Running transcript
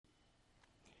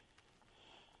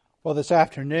Well, this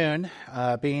afternoon,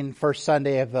 being first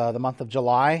Sunday of the month of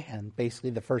July, and basically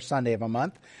the first Sunday of a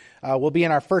month, we'll be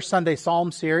in our first Sunday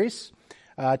Psalm series.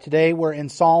 Today we're in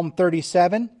Psalm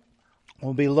 37.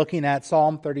 We'll be looking at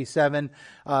Psalm 37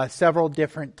 several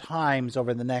different times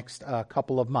over the next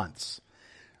couple of months.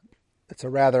 It's a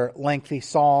rather lengthy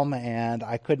psalm, and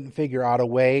I couldn't figure out a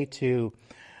way to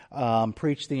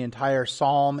preach the entire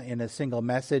psalm in a single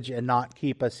message and not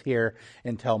keep us here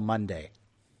until Monday.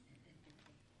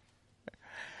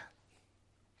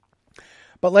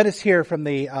 But let us hear from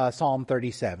the Psalm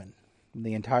 37.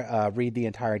 Read the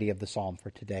entirety of the psalm for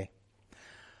today.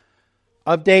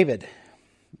 Of David,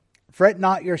 fret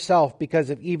not yourself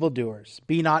because of evildoers.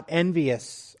 Be not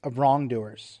envious of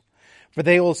wrongdoers. For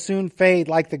they will soon fade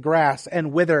like the grass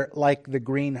and wither like the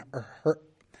green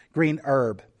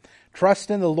herb.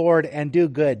 Trust in the Lord and do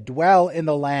good. Dwell in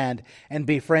the land and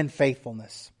befriend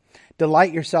faithfulness.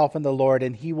 Delight yourself in the Lord,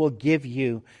 and he will give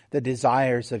you the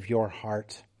desires of your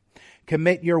heart.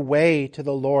 Commit your way to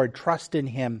the Lord. Trust in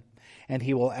him, and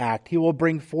he will act. He will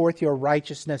bring forth your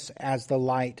righteousness as the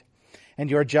light, and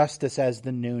your justice as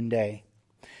the noonday.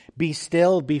 Be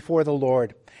still before the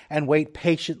Lord, and wait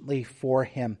patiently for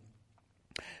him.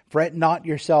 Fret not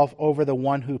yourself over the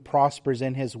one who prospers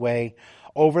in his way,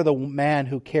 over the man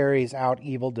who carries out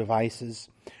evil devices.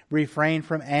 Refrain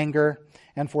from anger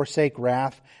and forsake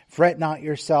wrath. Fret not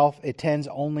yourself, it tends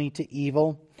only to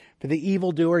evil. For the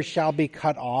evildoers shall be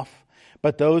cut off,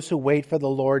 but those who wait for the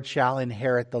Lord shall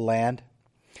inherit the land.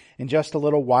 In just a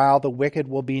little while the wicked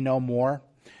will be no more.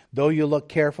 Though you look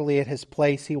carefully at his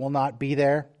place, he will not be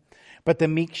there. But the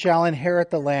meek shall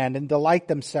inherit the land and delight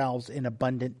themselves in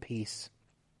abundant peace.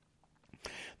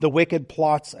 The wicked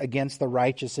plots against the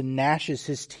righteous and gnashes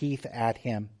his teeth at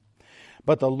him.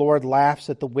 But the Lord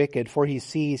laughs at the wicked, for he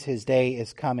sees his day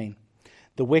is coming.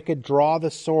 The wicked draw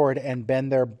the sword and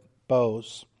bend their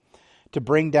bows, to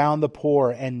bring down the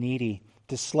poor and needy,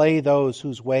 to slay those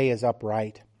whose way is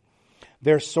upright.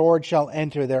 Their sword shall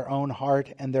enter their own heart,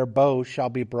 and their bow shall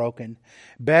be broken.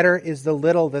 Better is the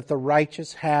little that the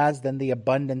righteous has than the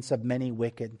abundance of many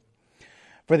wicked.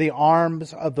 For the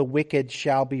arms of the wicked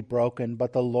shall be broken,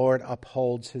 but the Lord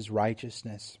upholds his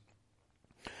righteousness.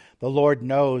 The Lord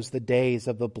knows the days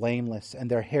of the blameless, and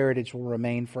their heritage will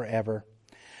remain forever.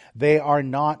 They are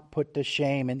not put to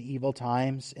shame in evil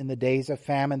times. In the days of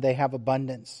famine they have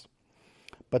abundance,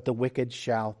 but the wicked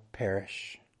shall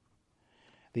perish.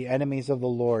 The enemies of the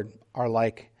Lord are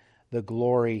like the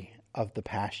glory of the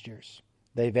pastures.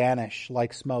 They vanish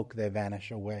like smoke, they vanish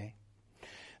away.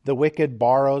 The wicked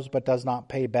borrows but does not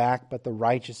pay back, but the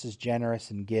righteous is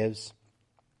generous and gives.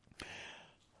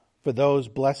 For those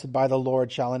blessed by the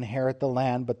Lord shall inherit the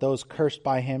land, but those cursed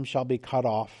by him shall be cut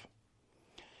off.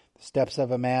 The steps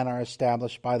of a man are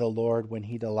established by the Lord when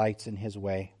he delights in his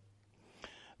way.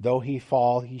 Though he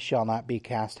fall, he shall not be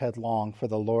cast headlong, for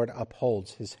the Lord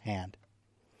upholds his hand.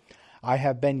 I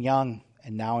have been young,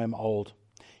 and now am old.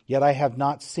 Yet I have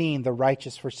not seen the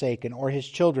righteous forsaken, or his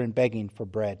children begging for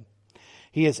bread.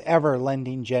 He is ever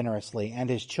lending generously,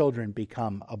 and his children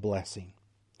become a blessing.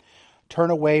 Turn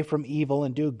away from evil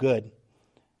and do good,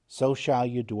 so shall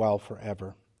you dwell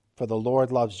forever. For the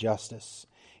Lord loves justice.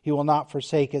 He will not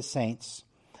forsake his saints.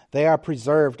 They are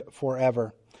preserved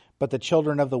forever. But the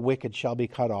children of the wicked shall be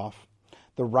cut off.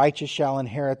 The righteous shall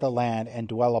inherit the land and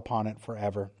dwell upon it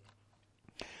forever.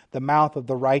 The mouth of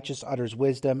the righteous utters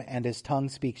wisdom, and his tongue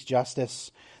speaks justice.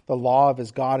 The law of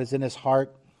his God is in his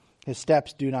heart. His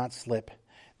steps do not slip.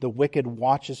 The wicked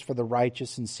watches for the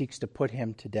righteous and seeks to put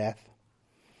him to death.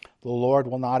 The Lord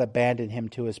will not abandon him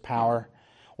to his power,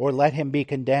 or let him be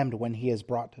condemned when he is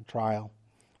brought to trial.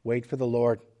 Wait for the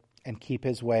Lord and keep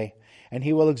his way, and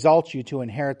he will exalt you to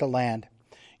inherit the land.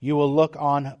 You will look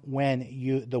on when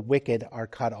the wicked are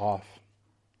cut off.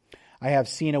 I have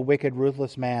seen a wicked,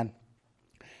 ruthless man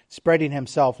spreading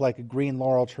himself like a green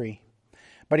laurel tree.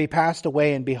 But he passed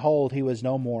away, and behold, he was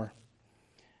no more.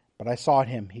 But I sought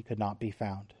him, he could not be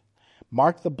found.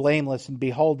 Mark the blameless, and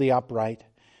behold the upright,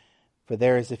 for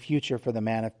there is a future for the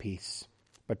man of peace.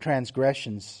 But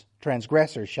transgressors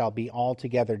shall be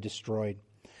altogether destroyed.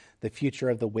 The future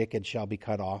of the wicked shall be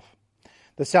cut off.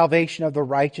 The salvation of the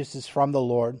righteous is from the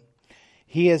Lord.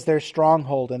 He is their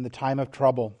stronghold in the time of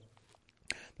trouble.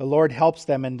 The Lord helps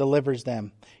them and delivers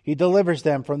them. He delivers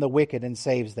them from the wicked and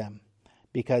saves them,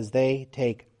 because they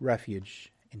take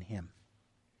refuge in him.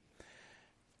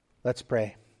 Let's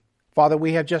pray. Father,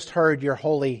 we have just heard your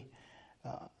holy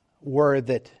word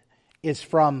that is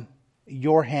from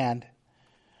your hand,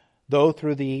 though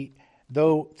through the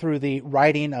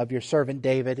writing of your servant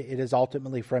David, it is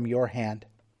ultimately from your hand.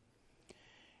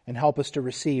 And help us to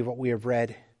receive what we have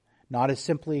read, not as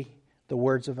simply the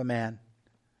words of a man,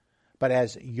 but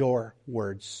as your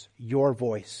words, your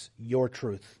voice, your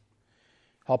truth.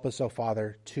 Help us, O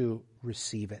Father, to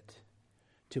receive it,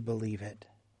 to believe it.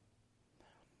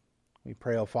 We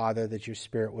pray, O Father, that your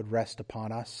Spirit would rest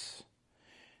upon us,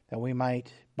 that we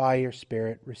might, by your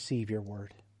Spirit, receive your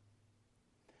word.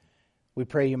 We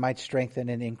pray you might strengthen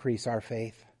and increase our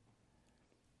faith.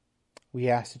 We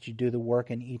ask that you do the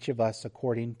work in each of us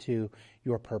according to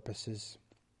your purposes.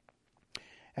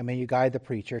 And may you guide the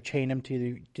preacher, chain him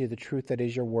to the truth that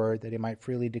is your word, that he might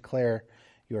freely declare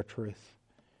your truth.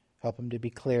 Help him to be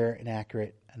clear and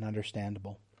accurate and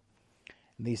understandable.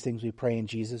 And these things we pray in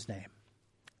Jesus' name.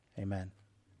 Amen.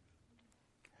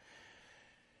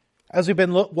 As we've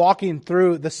been walking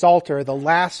through the Psalter, the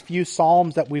last few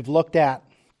Psalms that we've looked at,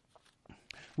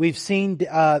 we've seen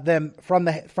them from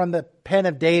the pen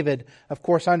of David, of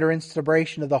course under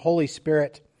inspiration of the Holy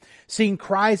Spirit, seeing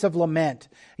cries of lament,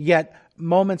 yet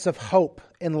moments of hope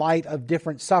in light of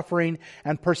different suffering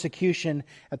and persecution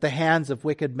at the hands of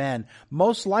wicked men.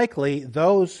 Most likely,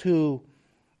 based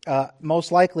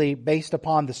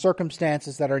upon the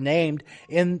circumstances that are named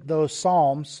in those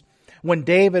Psalms, when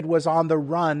David was on the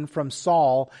run from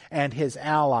Saul and his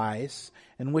allies,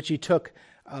 in which he took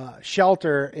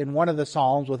shelter in one of the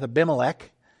Psalms with Abimelech,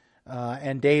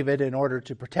 and David, in order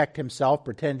to protect himself,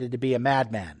 pretended to be a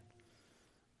madman.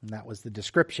 And that was the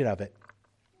description of it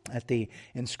at the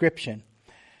inscription.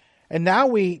 And now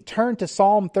we turn to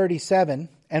Psalm 37,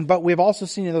 but we've also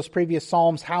seen in those previous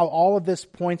Psalms how all of this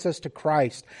points us to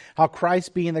Christ, how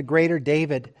Christ, being the greater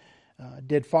David,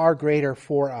 did far greater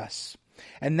for us.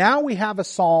 And now we have a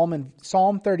psalm in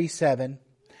Psalm 37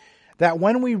 that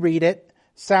when we read it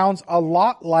sounds a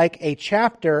lot like a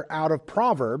chapter out of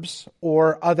Proverbs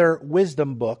or other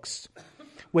wisdom books,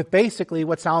 with basically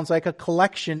what sounds like a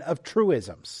collection of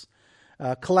truisms,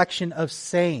 a collection of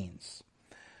sayings.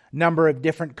 Number of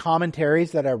different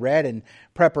commentaries that I read in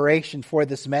preparation for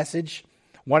this message.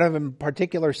 One of them in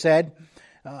particular said,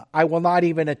 I will not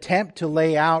even attempt to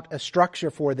lay out a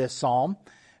structure for this psalm,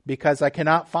 because I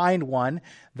cannot find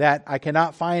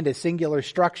a singular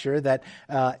structure that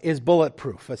is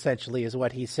bulletproof, essentially, is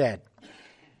what he said.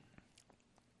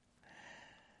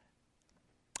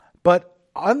 But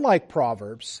unlike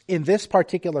Proverbs, in this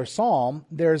particular psalm,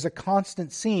 there's a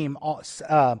constant theme all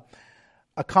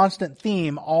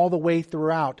the way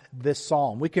throughout this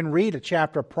psalm. We can read a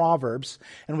chapter of Proverbs,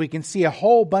 and we can see a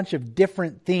whole bunch of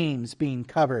different themes being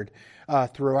covered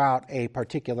throughout a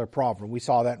particular proverb. We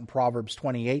saw that in Proverbs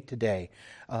 28 today.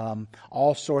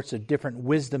 All sorts of different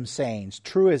wisdom sayings,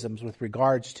 truisms with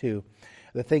regards to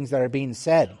the things that are being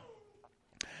said.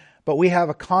 But we have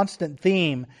a constant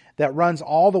theme that runs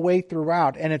all the way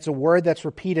throughout, and it's a word that's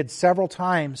repeated several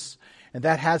times, and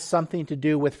that has something to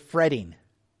do with fretting.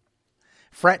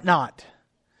 Fret not,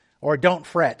 or don't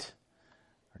fret,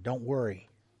 or don't worry.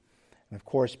 And of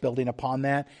course, building upon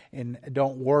that, and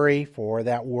don't worry, for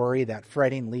that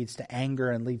fretting leads to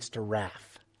anger and leads to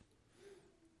wrath.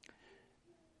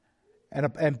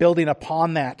 And building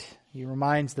upon that, he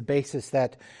reminds the basis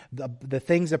that the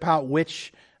things about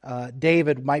which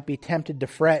David might be tempted to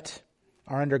fret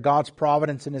are under God's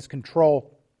providence and his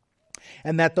control.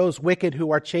 And that those wicked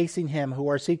who are chasing him, who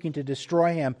are seeking to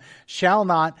destroy him, shall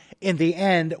not in the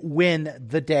end win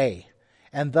the day.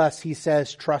 And thus he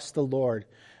says, trust the Lord.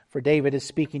 For David is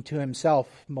speaking to himself,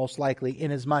 most likely,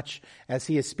 inasmuch as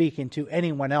he is speaking to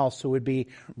anyone else who would be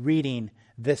reading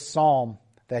this psalm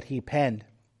that he penned.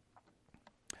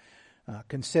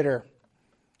 Consider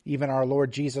even our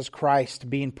Lord Jesus Christ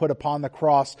being put upon the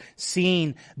cross,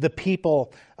 seeing the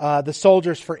people, the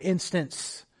soldiers, for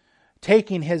instance,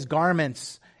 taking his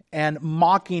garments and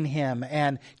mocking him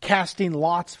and casting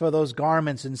lots for those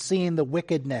garments and seeing the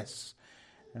wickedness.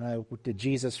 Did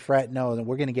Jesus fret? No. And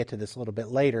we're going to get to this a little bit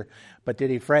later. But did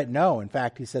he fret? No. In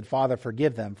fact, he said, Father,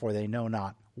 forgive them, for they know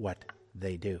not what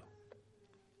they do.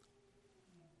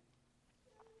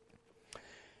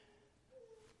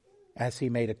 As he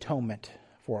made atonement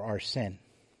for our sin.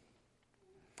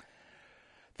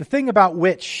 The thing about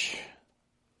which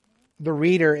the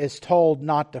reader is told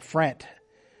not to fret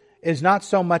is not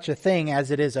so much a thing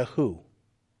as it is a who.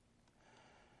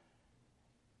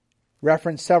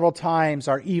 Referenced several times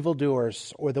are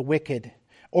evildoers or the wicked,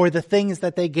 or the things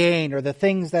that they gain, or the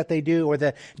things that they do, or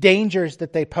the dangers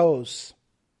that they pose.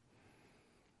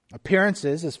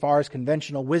 Appearances, as far as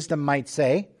conventional wisdom might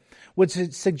say, would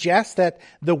suggest that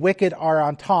the wicked are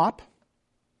on top.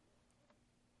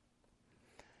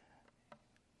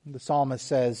 The psalmist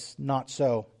says, not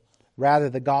so.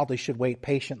 Rather, the godly should wait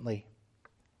patiently.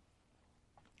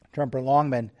 Tremper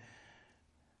Longman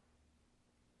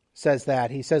says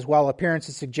that. He says, while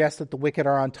appearances suggest that the wicked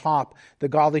are on top, the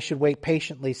godly should wait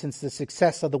patiently, since the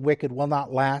success of the wicked will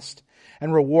not last,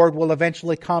 and reward will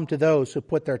eventually come to those who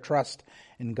put their trust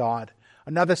in God.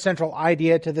 Another central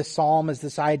idea to this psalm is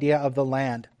this idea of the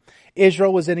land.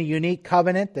 Israel was in a unique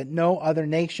covenant that no other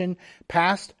nation,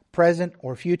 past, present,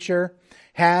 or future,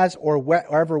 has or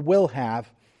ever will have.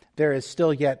 There is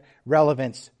still yet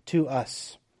relevance to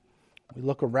us. We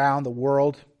look around the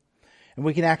world, and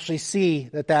we can actually see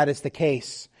that that is the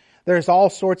case. There's all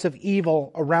sorts of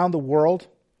evil around the world.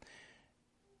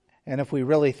 And if we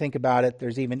really think about it,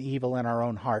 there's even evil in our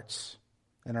own hearts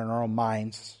and in our own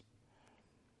minds.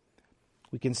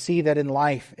 We can see that in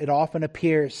life, it often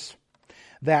appears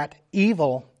that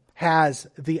evil has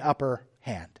the upper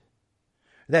hand.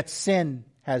 That sin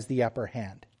has the upper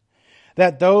hand.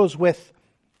 That those with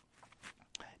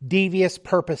devious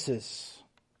purposes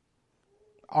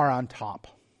are on top.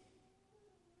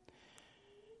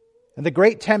 And the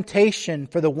great temptation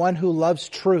for the one who loves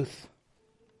truth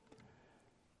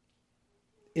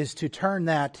is to turn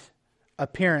that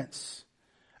appearance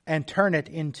and turn it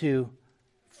into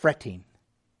fretting,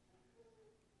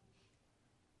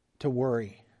 to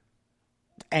worry,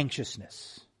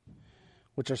 anxiousness,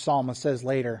 which our psalmist says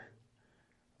later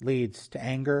leads to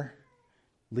anger,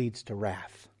 leads to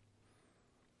wrath.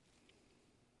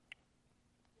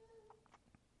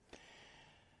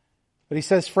 But he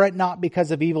says, fret not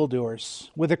because of evildoers.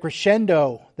 With a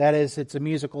crescendo, that is, it's a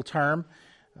musical term,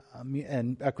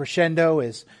 and a crescendo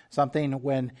is something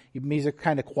when music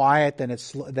kind of quiet, then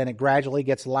it gradually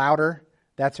gets louder.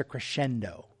 That's a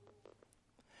crescendo.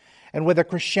 And with a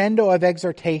crescendo of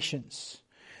exhortations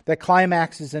that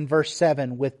climaxes in verse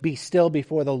 7 with "Be still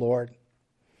before the Lord,"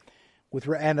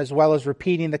 and as well as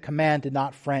repeating the command to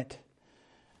not fret.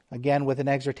 Again, with an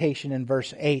exhortation in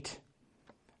verse 8.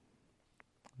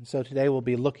 And so today we'll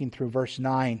be looking through verse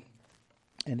 9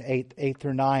 and 8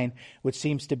 through 9, which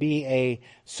seems to be a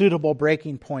suitable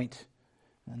breaking point.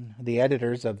 And the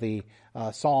editors of the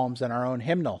Psalms and our own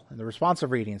hymnal and the responsive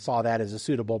reading saw that as a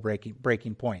suitable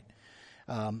breaking point,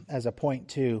 as a point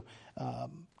to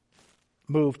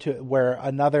move to where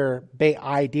another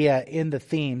idea in the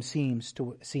theme seems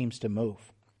to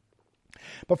move.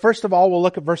 But first of all, we'll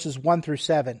look at verses 1 through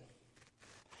 7.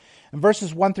 In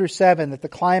verses 1 through 7, that the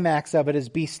climax of it is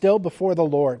 "Be still before the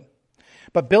Lord."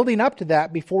 But building up to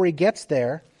that, before he gets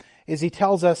there, is he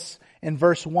tells us in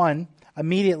verse 1,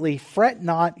 immediately, "Fret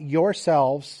not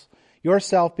yourself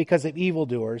because of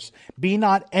evildoers. Be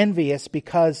not envious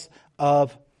because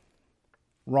of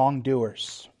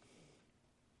wrongdoers."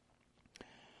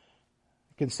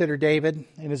 Consider David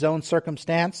in his own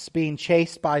circumstance, being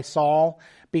chased by Saul,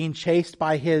 being chased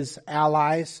by his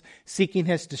allies, seeking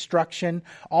his destruction,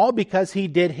 all because he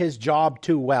did his job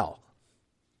too well.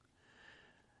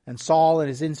 And Saul, in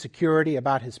his insecurity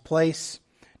about his place,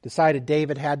 decided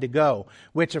David had to go,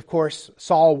 which of course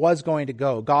Saul was going to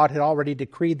go. God had already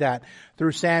decreed that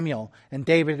through Samuel, and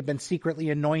David had been secretly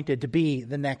anointed to be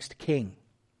the next king.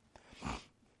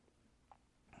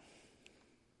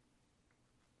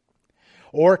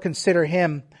 Or consider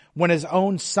him when his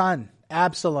own son,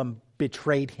 Absalom,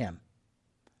 betrayed him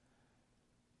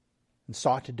and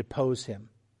sought to depose him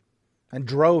and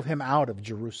drove him out of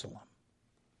Jerusalem.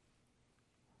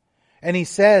 And he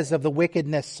says of the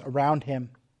wickedness around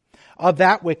him, of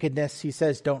that wickedness, he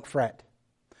says, don't fret.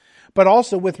 But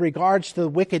also with regards to the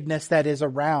wickedness that is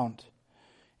around,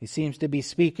 he seems to be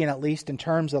speaking, at least in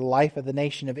terms of the life of the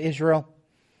nation of Israel,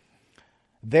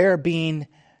 there being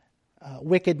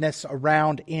wickedness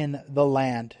around in the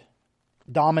land,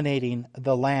 dominating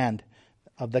the land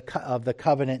of the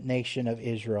covenant nation of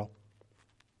Israel.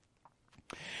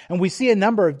 And we see a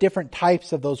number of different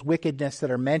types of those wickedness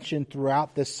that are mentioned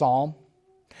throughout this psalm.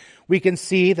 We can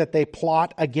see that they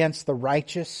plot against the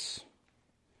righteous.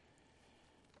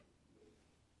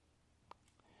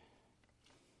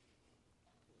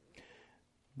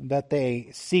 That they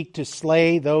seek to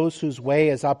slay those whose way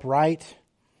is upright.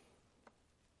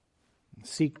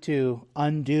 Seek to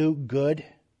undo good.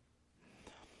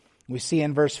 We see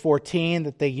in verse 14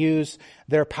 that they use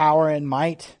their power and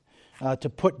might to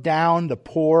put down the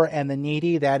poor and the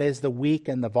needy, that is, the weak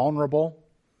and the vulnerable.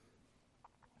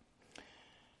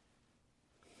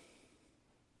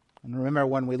 And remember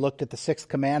when we looked at the 6th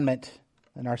commandment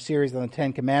in our series on the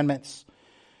 10 Commandments,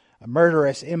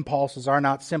 murderous impulses are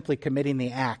not simply committing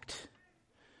the act,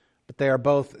 but they are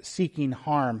both seeking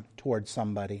harm towards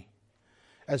somebody,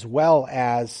 as well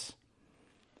as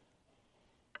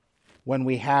when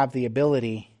we have the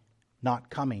ability not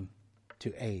coming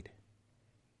to aid.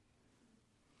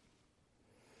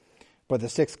 For the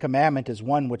 6th commandment is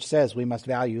one which says we must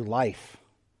value life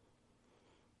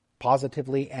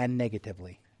positively and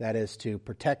negatively. That is to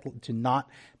protect, to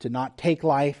not take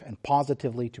life, and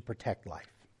positively to protect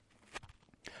life.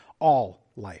 All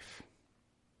life.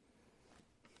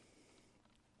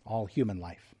 All human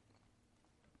life.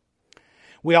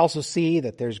 We also see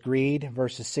that there's greed,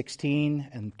 verses 16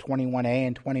 and 21a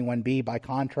and 21b by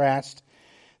contrast.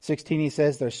 16, he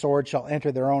says, their sword shall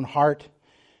enter their own heart,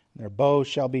 their bows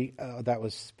shall be, that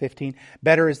was 15.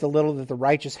 Better is the little that the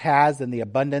righteous has than the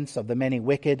abundance of the many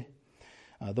wicked.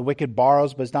 The wicked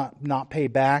borrows but does not pay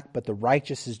back, but the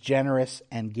righteous is generous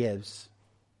and gives.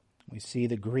 We see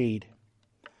the greed.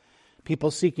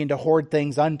 People seeking to hoard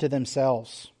things unto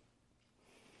themselves.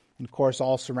 And of course,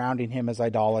 all surrounding him is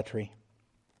idolatry.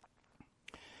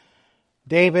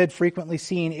 David, frequently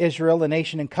seeing Israel, a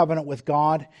nation in covenant with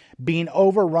God, being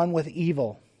overrun with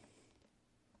evil.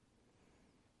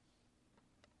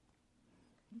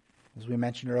 As we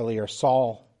mentioned earlier,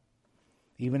 Saul,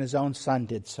 even his own son,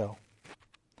 did so.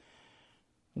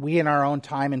 We, in our own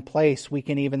time and place, we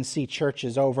can even see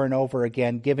churches over and over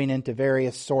again giving into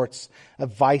various sorts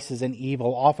of vices and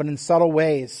evil, often in subtle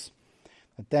ways,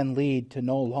 that then lead to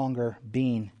no longer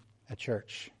being a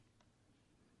church.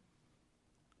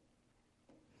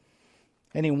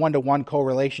 Any one-to-one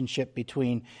correlationship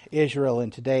between Israel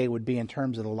and today would be in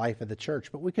terms of the life of the church.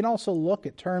 But we can also look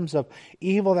at terms of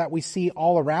evil that we see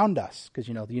all around us. Because,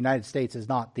 the United States is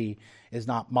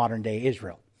not modern-day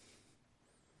Israel.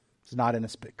 It's not in a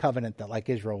covenant that like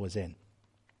Israel was in.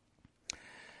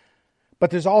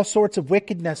 But there's all sorts of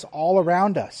wickedness all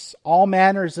around us. All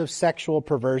manners of sexual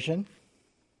perversion.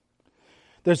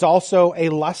 There's also a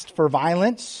lust for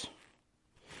violence.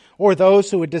 Or those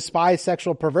who would despise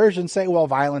sexual perversion say, well,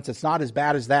 violence, it's not as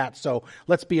bad as that, so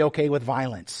let's be okay with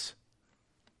violence.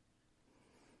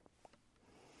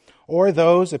 Or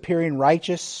those appearing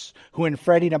righteous who, in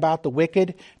fretting about the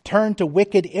wicked, turn to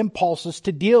wicked impulses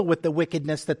to deal with the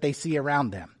wickedness that they see around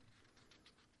them.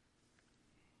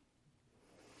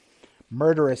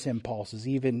 Murderous impulses,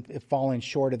 even if falling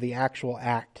short of the actual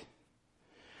act.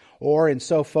 Or in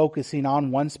so focusing on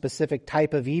one specific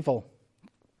type of evil,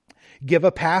 give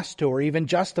a pass to or even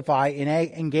justify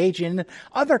engage in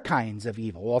other kinds of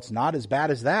evil. Well, it's not as bad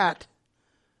as that.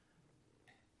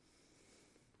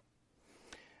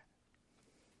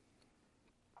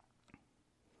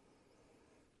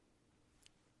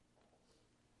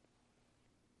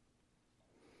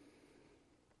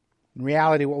 In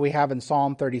reality, what we have in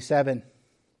Psalm 37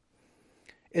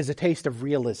 is a taste of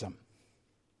realism.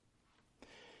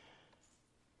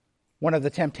 One of the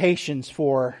temptations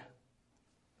for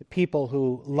the people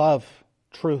who love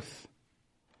truth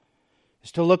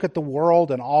is to look at the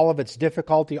world and all of its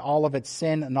difficulty, all of its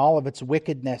sin, and all of its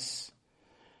wickedness,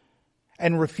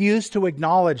 and refuse to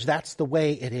acknowledge that's the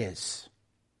way it is,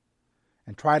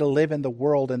 and try to live in the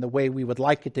world in the way we would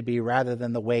like it to be rather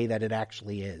than the way that it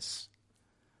actually is.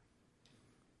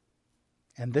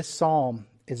 And this psalm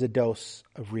is a dose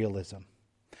of realism.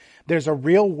 There's a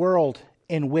real world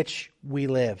in which we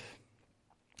live.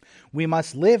 We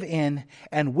must live in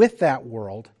and with that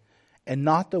world, and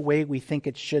not the way we think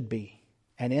it should be.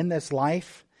 And in this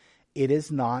life, it is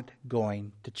not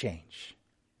going to change.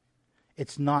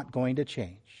 It's not going to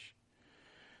change.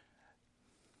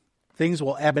 Things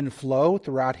will ebb and flow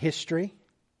throughout history.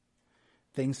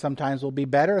 Things sometimes will be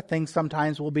better, things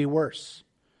sometimes will be worse.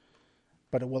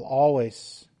 But it will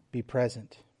always be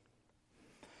present.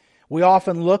 We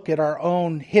often look at our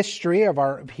own history of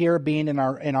our here being in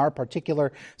our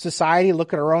particular society,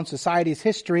 look at our own society's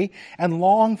history, and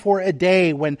long for a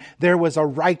day when there was a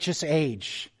righteous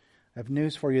age. I have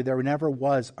news for you, there never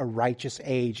was a righteous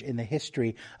age in the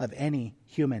history of any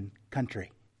human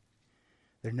country.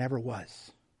 There never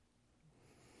was.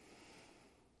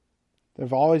 There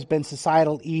have always been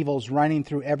societal evils running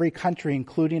through every country,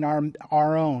 including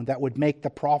our own, that would make the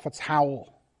prophets howl.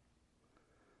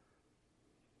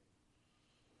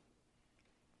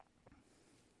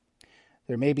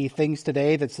 There may be things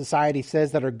today that society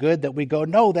says that are good that we go,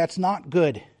 no, that's not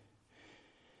good.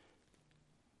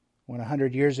 When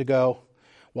 100 years ago,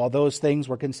 while those things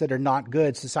were considered not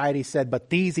good, society said, but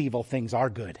these evil things are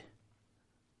good.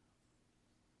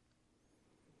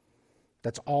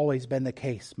 That's always been the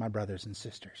case, my brothers and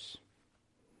sisters.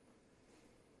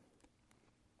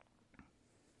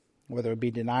 Whether it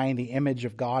be denying the image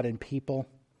of God in people,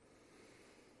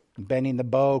 bending the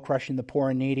bow, crushing the poor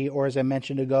and needy, or as I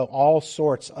mentioned ago, all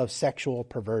sorts of sexual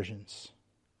perversions.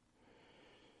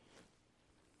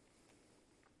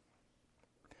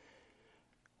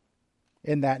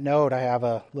 In that note, I have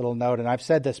a little note, and I've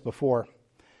said this before,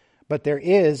 but there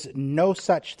is no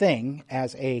such thing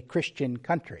as a Christian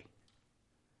country.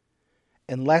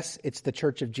 unless it's the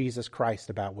Church of Jesus Christ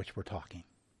about which we're talking.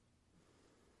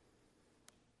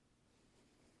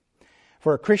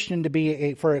 For a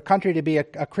country to be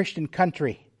a Christian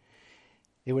country,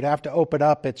 it would have to open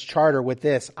up its charter with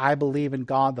this: I believe in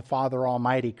God the Father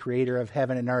Almighty, creator of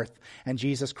heaven and earth, and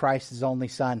Jesus Christ, his only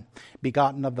Son,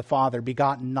 begotten of the Father,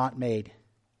 begotten, not made,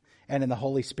 and in the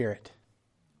Holy Spirit.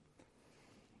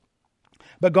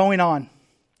 But going on,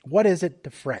 what is it to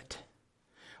fret?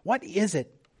 What is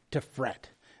it to fret?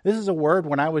 This is a word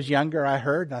when I was younger I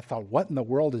heard, and I thought, what in the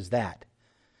world is that?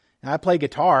 Now, I play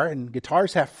guitar, and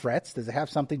guitars have frets. Does it have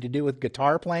something to do with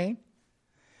guitar playing?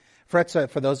 Frets,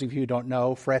 for those of you who don't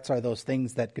know, frets are those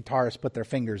things that guitarists put their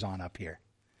fingers on up here.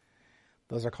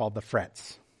 Those are called the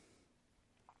frets.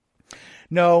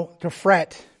 No, to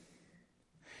fret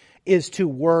is to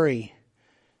worry,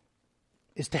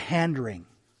 is to hand-wring.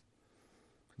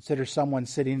 Consider someone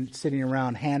sitting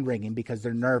around hand-wringing because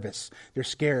they're nervous, they're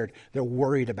scared, they're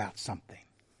worried about something.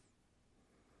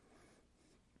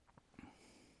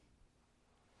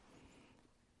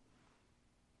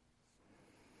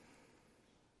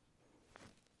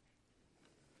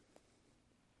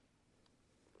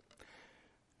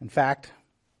 In fact,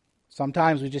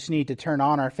 sometimes we just need to turn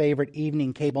on our favorite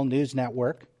evening cable news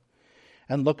network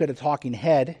and look at a talking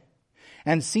head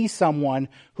and see someone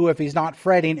who, if he's not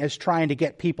fretting, is trying to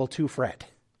get people to fret.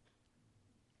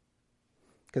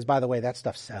 Because, by the way, that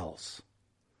stuff sells.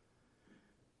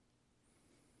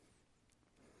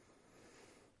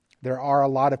 There are a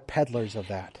lot of peddlers of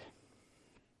that.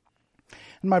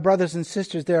 And my brothers and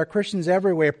sisters, there are Christians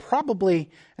everywhere, probably,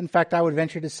 in fact, I would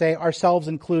venture to say ourselves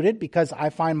included, because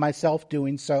I find myself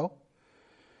doing so,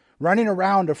 running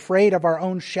around afraid of our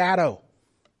own shadow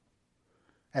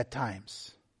at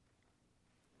times.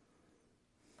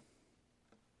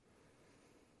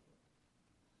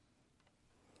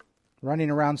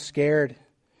 Running around scared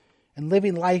and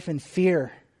living life in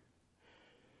fear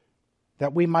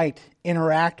that we might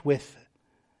interact with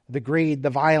the greed,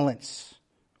 the violence,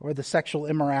 or the sexual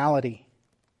immorality.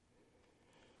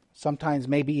 Sometimes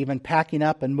maybe even packing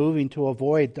up and moving to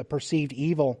avoid the perceived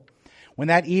evil, when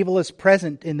that evil is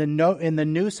present in the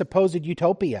new supposed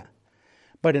utopia,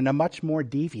 but in a much more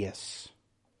devious,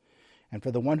 and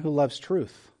for the one who loves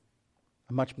truth,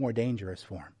 a much more dangerous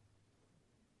form.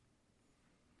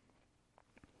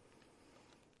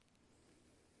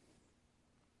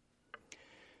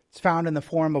 It's found in the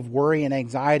form of worry and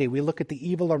anxiety. We look at the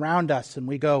evil around us and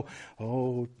we go,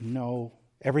 oh no,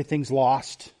 everything's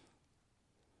lost.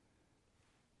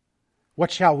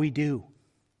 What shall we do?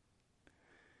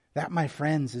 That, my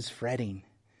friends, is fretting.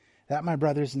 That, my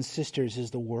brothers and sisters,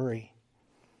 is the worry.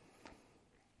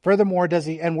 Furthermore,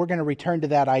 and we're going to return to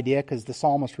that idea because the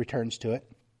psalmist returns to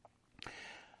it.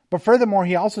 But furthermore,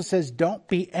 he also says, don't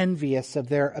be envious of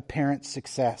their apparent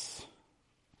success.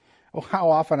 Oh, how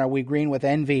often are we green with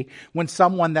envy when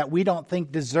someone that we don't think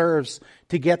deserves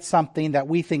to get something that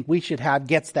we think we should have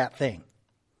gets that thing?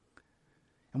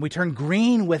 And we turn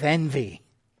green with envy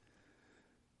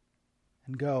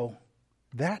and go,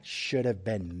 that should have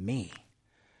been me.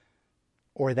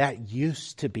 Or that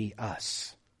used to be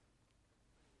us.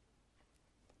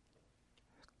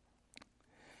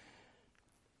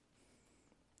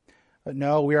 But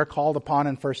no, we are called upon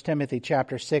in 1 Timothy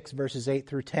chapter 6, verses 8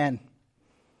 through 10.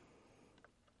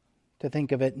 To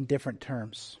think of it in different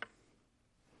terms.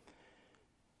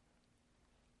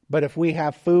 But if we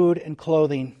have food and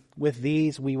clothing, with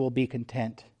these we will be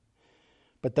content.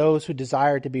 But those who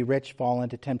desire to be rich fall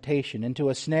into temptation, into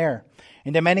a snare,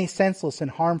 into many senseless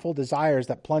and harmful desires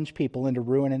that plunge people into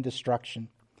ruin and destruction.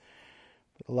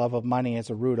 The love of money is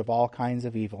a root of all kinds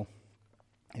of evil.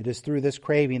 It is through this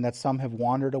craving that some have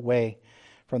wandered away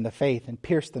from the faith and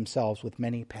pierced themselves with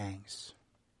many pangs.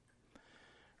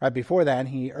 Right before that,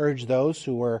 he urged those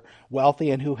who were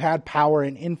wealthy and who had power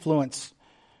and influence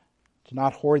to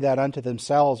not hoard that unto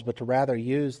themselves, but to rather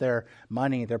use their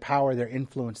money, their power, their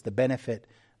influence to benefit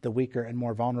the weaker and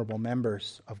more vulnerable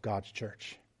members of God's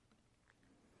church.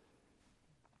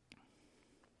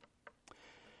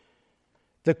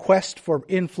 The quest for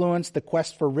influence, the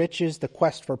quest for riches, the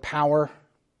quest for power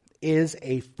is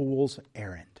a fool's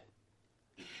errand.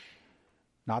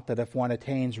 Not that if one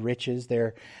attains riches,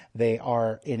 they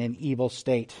are in an evil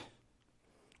state,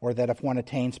 or that if one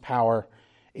attains power,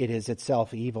 it is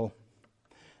itself evil.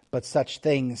 But such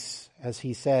things, as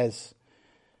he says,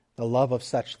 the love of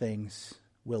such things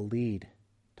will lead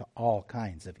to all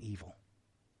kinds of evil.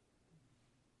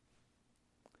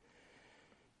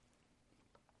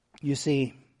 You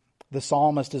see, the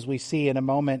psalmist, as we see in a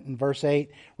moment in verse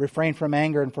 8, refrain from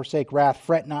anger and forsake wrath.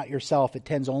 Fret not yourself, it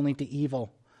tends only to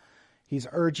evil. He's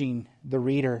urging the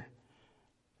reader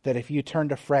that if you turn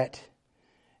to fret,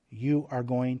 you are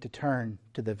going to turn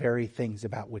to the very things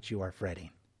about which you are fretting.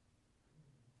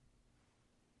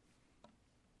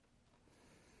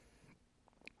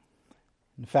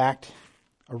 In fact,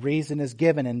 a reason is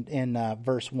given in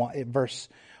verse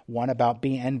 1 about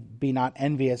be not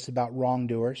envious about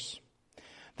wrongdoers.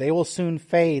 They will soon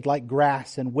fade like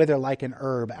grass and wither like an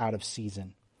herb out of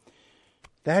season.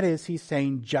 That is, he's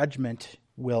saying judgment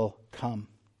will come.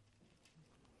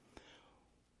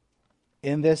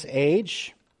 In this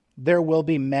age, there will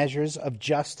be measures of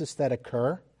justice that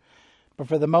occur, but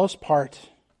for the most part,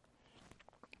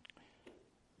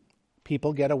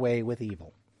 people get away with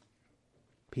evil.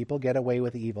 People get away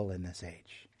with evil in this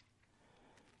age.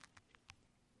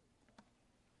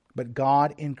 But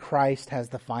God in Christ has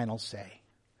the final say.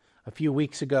 A few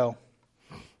weeks ago,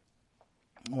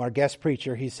 our guest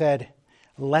preacher, he said,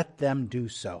 "Let them do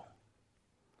so,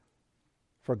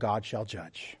 for God shall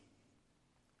judge."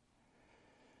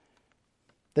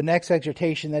 The next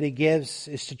exhortation that he gives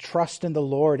is to trust in the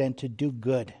Lord and to do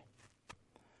good.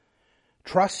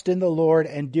 Trust in the Lord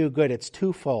and do good. It's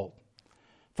twofold.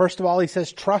 First of all, he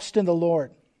says, trust in the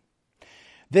Lord.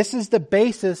 This is the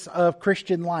basis of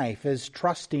Christian life, is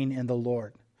trusting in the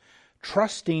Lord.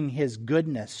 Trusting His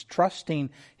goodness, trusting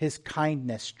His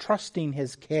kindness, trusting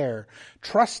His care,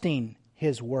 trusting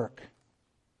His work.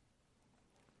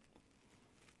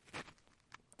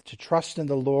 To trust in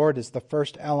the Lord is the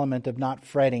first element of not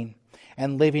fretting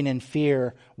and living in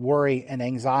fear, worry, and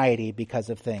anxiety because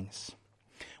of things.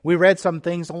 We read some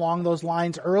things along those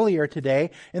lines earlier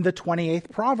today in the 28th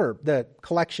proverb, the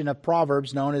collection of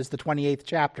proverbs known as the 28th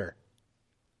chapter.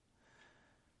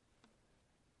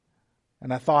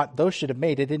 And I thought those should have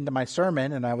made it into my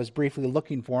sermon, and I was briefly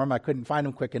looking for them. I couldn't find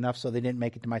them quick enough, so they didn't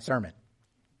make it to my sermon.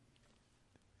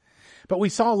 But we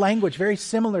saw language very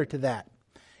similar to that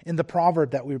in the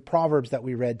proverbs that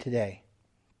we read today.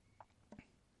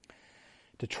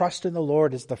 To trust in the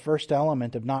Lord is the first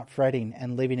element of not fretting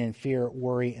and living in fear,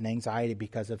 worry, and anxiety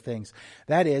because of things.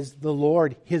 That is, the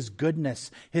Lord, His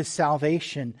goodness, His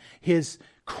salvation, His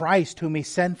Christ whom He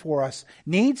sent for us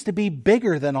needs to be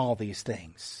bigger than all these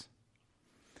things.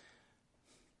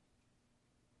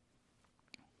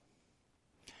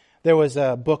 There was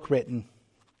a book written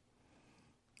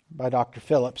by Dr.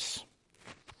 Phillips,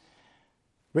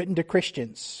 written to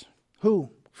Christians who,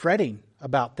 fretting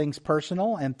about things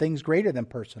personal and things greater than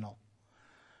personal.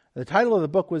 The title of the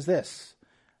book was this: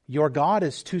 Your God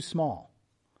is Too Small.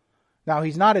 Now,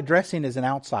 he's not addressing as an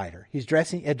outsider. He's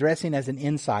addressing as an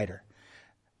insider,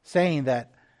 saying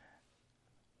that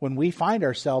when we find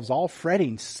ourselves all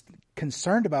fretting,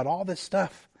 concerned about all this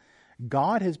stuff,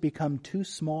 God has become too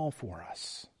small for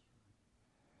us.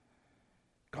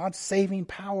 God's saving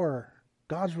power,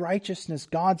 God's righteousness,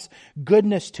 God's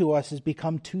goodness to us has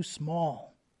become too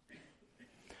small.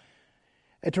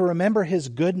 And to remember His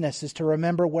goodness is to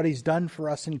remember what He's done for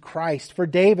us in Christ. For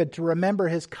David, to remember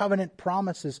his covenant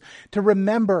promises. To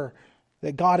remember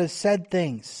that God has said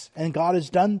things and God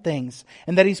has done things.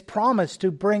 And that He's promised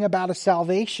to bring about a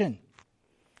salvation.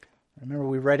 Remember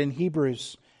we read in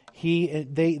Hebrews,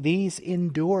 these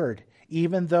endured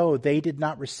even though they did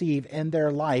not receive in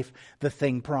their life the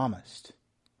thing promised.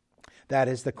 That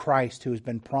is the Christ who has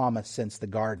been promised since the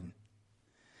garden.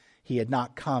 He had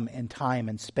not come in time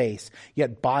and space,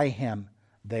 yet by Him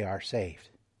they are saved.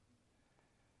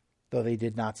 Though they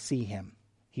did not see Him,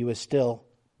 He was still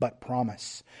but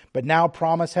promise. But now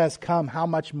promise has come, how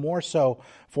much more so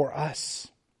for us?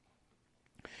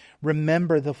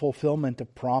 Remember the fulfillment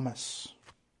of promise.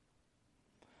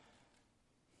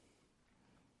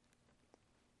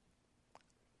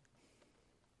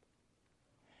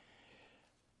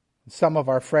 Some of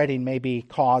our fretting may be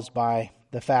caused by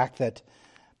the fact that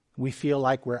we feel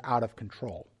like we're out of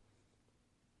control.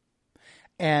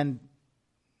 And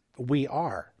we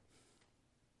are.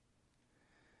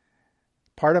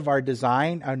 Part of our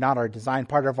design, or not our design,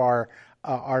 part of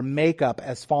our makeup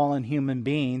as fallen human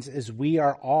beings is we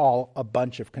are all a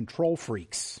bunch of control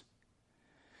freaks.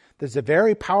 There's a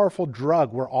very powerful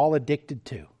drug we're all addicted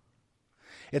to.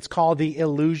 It's called the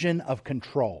illusion of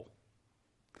control.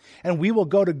 And we will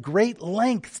go to great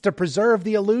lengths to preserve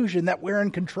the illusion that we're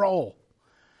in control.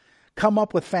 Come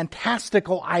up with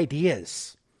fantastical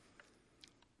ideas.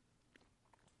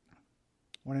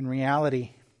 When in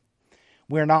reality,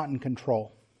 we're not in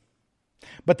control.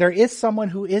 But there is someone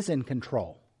who is in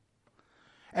control.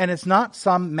 And it's not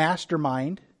some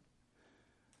mastermind,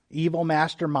 evil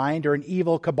mastermind, or an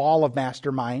evil cabal of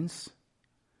masterminds.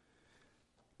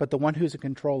 But the one who's in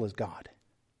control is God.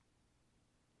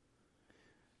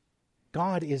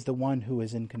 God is the one who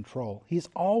is in control. He's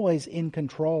always in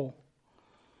control.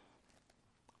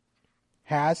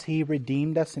 Has He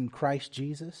redeemed us in Christ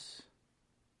Jesus?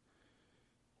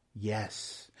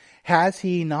 Yes. Has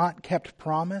He not kept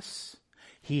promise?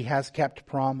 He has kept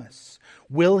promise.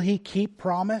 Will He keep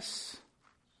promise?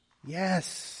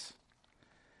 Yes.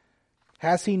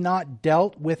 Has He not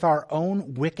dealt with our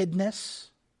own wickedness?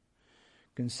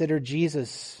 Consider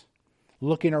Jesus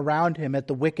looking around Him at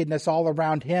the wickedness all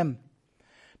around Him,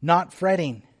 not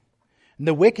fretting. And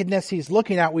the wickedness He's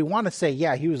looking at, we want to say,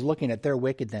 yeah, He was looking at their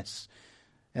wickedness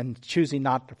and choosing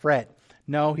not to fret.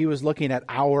 No, He was looking at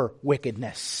our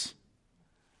wickedness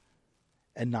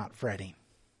and not fretting.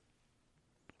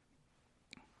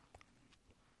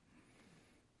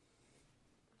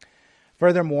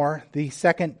 Furthermore, the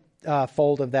second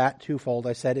fold of that, twofold,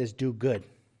 I said, is do good.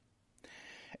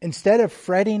 Instead of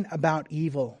fretting about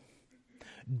evil,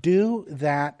 do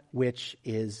that which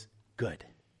is good.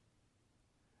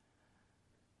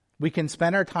 We can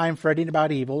spend our time fretting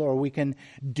about evil, or we can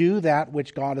do that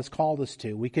which God has called us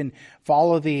to. We can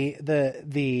follow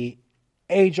the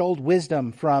age-old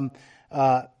wisdom from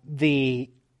the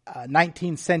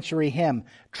 19th century hymn,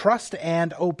 trust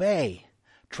and obey.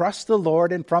 Trust the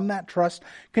Lord, and from that trust,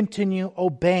 continue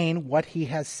obeying what He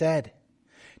has said.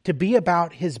 To be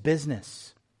about His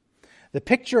business. The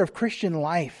picture of Christian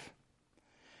life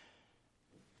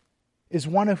is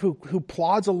one of who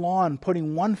plods along,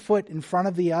 putting one foot in front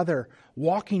of the other,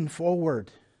 walking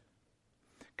forward.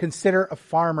 Consider a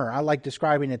farmer. I like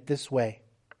describing it this way.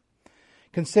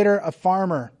 Consider a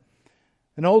farmer,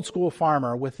 an old school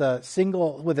farmer with a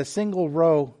single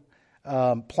row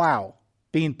plow,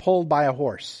 being pulled by a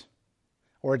horse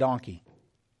or a donkey.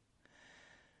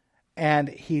 And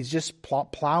he's just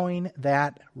plowing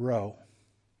that row.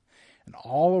 And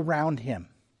all around him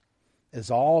is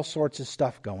all sorts of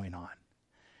stuff going on.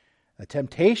 The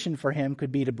temptation for him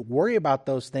could be to worry about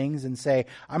those things and say,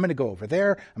 I'm going to go over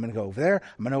there, I'm going to go over there,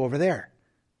 I'm going to go over there.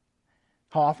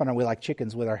 How often are we like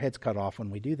chickens with our heads cut off when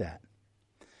we do that?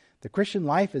 The Christian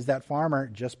life is that farmer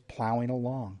just plowing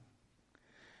along,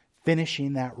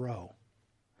 finishing that row,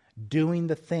 doing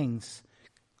the things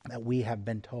that we have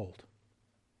been told.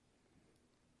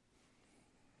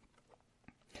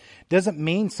 Doesn't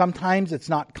mean sometimes it's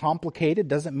not complicated.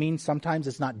 Doesn't mean sometimes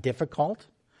it's not difficult.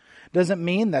 Doesn't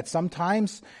mean that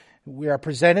sometimes we are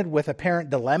presented with apparent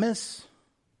dilemmas.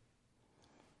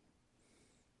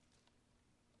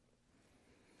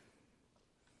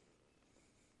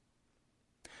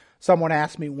 Someone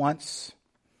asked me once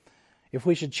if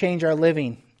we should change our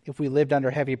living if we lived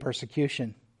under heavy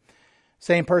persecution.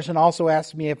 Same person also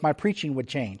asked me if my preaching would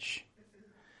change.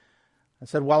 I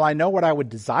said, well, I know what I would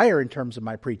desire in terms of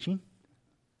my preaching.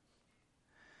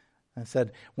 I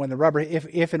said,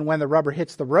 if and when the rubber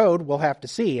hits the road, we'll have to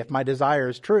see if my desire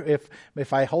is true,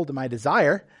 if I hold to my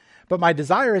desire. But my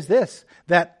desire is this,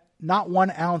 that not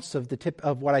 1 ounce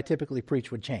of what I typically preach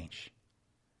would change.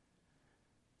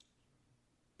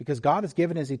 Because God has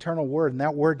given His eternal word, and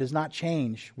that word does not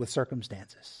change with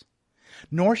circumstances.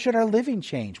 Nor should our living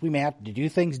change. We may have to do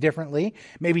things differently,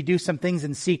 maybe do some things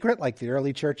in secret like the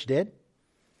early church did.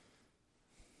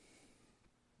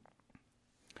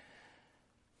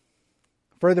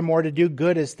 Furthermore, to do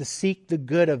good is to seek the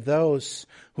good of those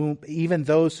who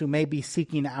may be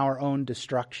seeking our own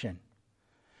destruction.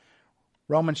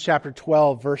 Romans chapter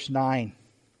 12, verse 9.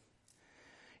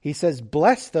 He says,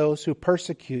 bless those who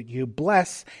persecute you,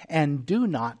 bless and do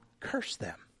not curse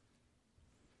them.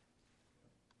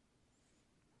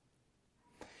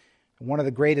 One of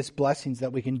the greatest blessings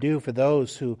that we can do for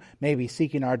those who may be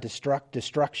seeking our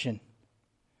destruction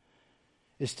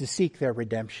is to seek their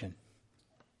redemption.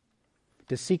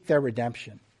 To seek their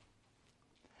redemption.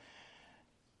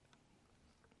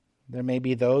 There may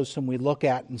be those whom we look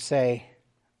at and say,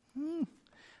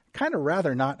 kind of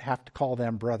rather not have to call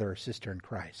them brother or sister in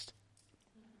Christ.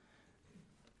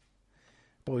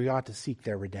 But we ought to seek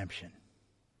their redemption.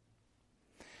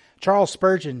 Charles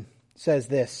Spurgeon says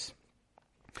this,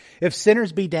 if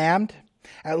sinners be damned,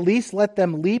 at least let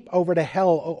them leap over to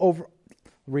hell.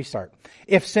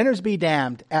 If sinners be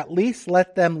damned, at least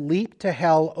let them leap to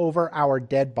hell over our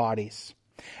dead bodies.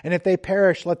 And if they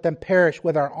perish, let them perish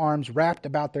with our arms wrapped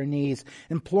about their knees,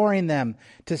 imploring them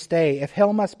to stay. If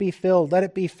hell must be filled, let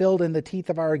it be filled in the teeth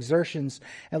of our exertions,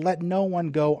 and let no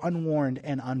one go unwarned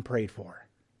and unprayed for.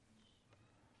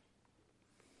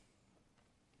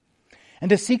 And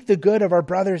to seek the good of our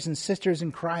brothers and sisters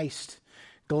in Christ.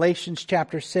 Galatians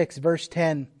chapter 6, verse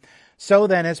 10. So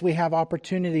then, as we have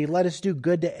opportunity, let us do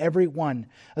good to everyone,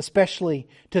 especially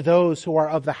to those who are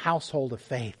of the household of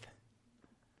faith.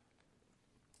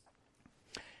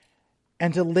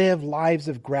 And to live lives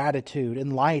of gratitude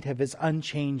in light of His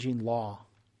unchanging law.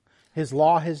 His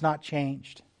law has not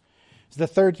changed. It's the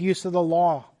third use of the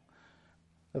law.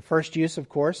 The first use, of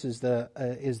course, is the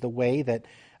way that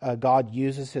God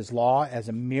uses His law as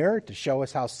a mirror to show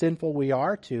us how sinful we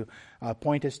are, to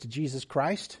point us to Jesus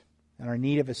Christ and our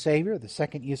need of a Savior. The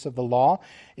second use of the law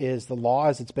is the law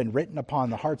as it's been written upon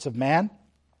the hearts of man,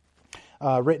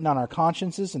 written on our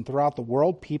consciences, and throughout the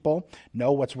world, people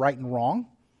know what's right and wrong,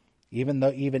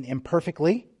 even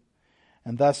imperfectly,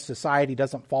 and thus society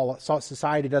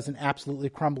doesn't absolutely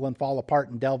crumble and fall apart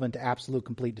and delve into absolute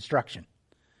complete destruction.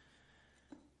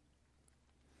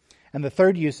 And the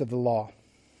third use of the law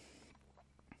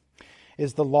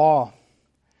is the law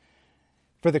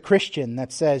for the Christian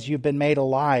that says, you've been made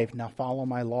alive, now follow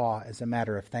my law as a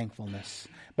matter of thankfulness.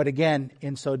 But again,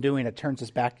 in so doing, it turns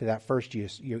us back to that first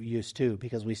use too,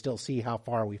 because we still see how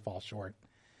far we fall short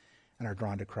and are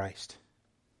drawn to Christ.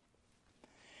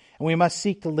 And we must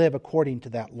seek to live according to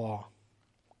that law.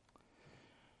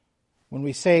 When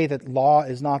we say that law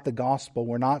is not the gospel,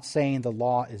 we're not saying the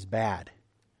law is bad.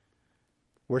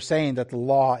 We're saying that the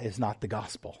law is not the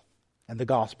gospel, and the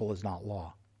gospel is not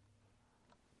law.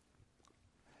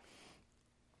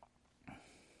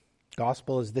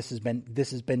 Gospel is this has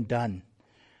been done.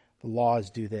 The law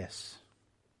is do this.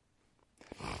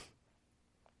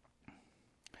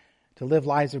 To live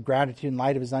lives of gratitude in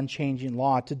light of His unchanging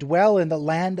law, to dwell in the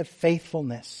land of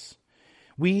faithfulness.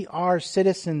 We are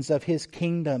citizens of His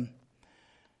kingdom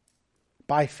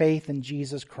by faith in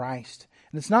Jesus Christ.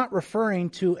 And it's not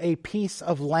referring to a piece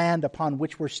of land upon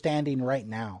which we're standing right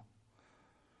now.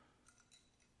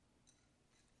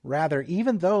 Rather,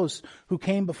 even those who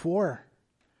came before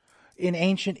in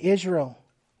ancient Israel,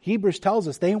 Hebrews tells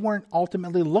us they weren't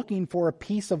ultimately looking for a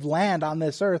piece of land on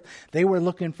this earth. They were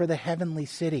looking for the heavenly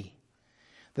city,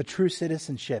 the true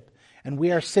citizenship. And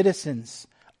we are citizens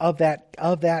of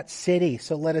that city.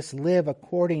 So let us live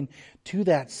according to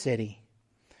that city.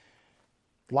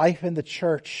 Life in the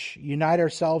church, unite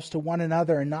ourselves to one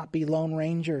another and not be lone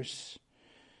rangers.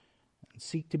 And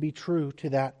seek to be true to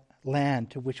that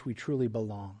land to which we truly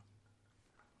belong.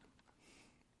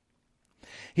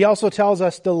 He also tells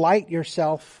us, delight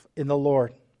yourself in the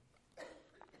Lord.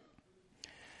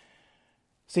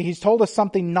 See, He's told us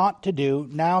something not to do.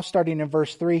 Now, starting in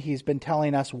verse 3, He's been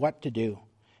telling us what to do.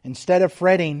 Instead of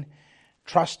fretting,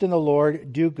 trust in the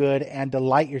Lord, do good, and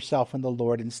delight yourself in the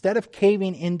Lord. Instead of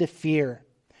caving into fear,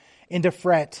 into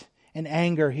fret and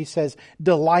anger, He says,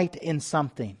 delight in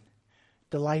something.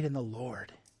 Delight in the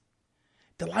Lord.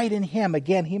 Delight in Him.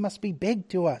 Again, He must be big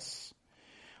to us.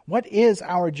 What is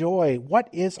our joy? What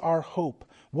is our hope?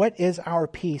 What is our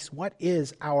peace? What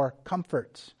is our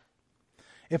comfort?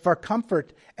 If our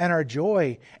comfort and our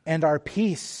joy and our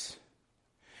peace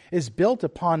is built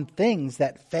upon things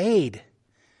that fade,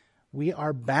 we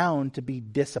are bound to be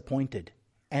disappointed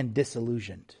and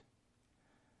disillusioned.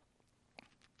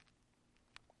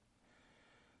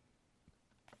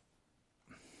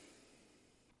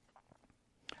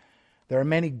 There are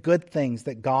many good things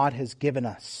that God has given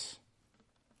us.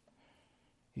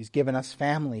 He's given us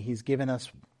family. He's given us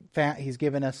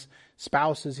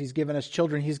spouses. He's given us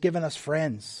children. He's given us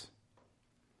friends.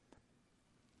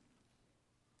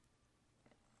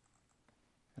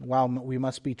 And while we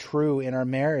must be true in our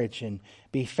marriage and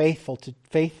be faithful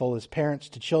as parents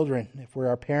to children, if we're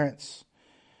our parents,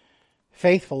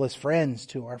 faithful as friends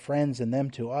to our friends and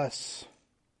them to us,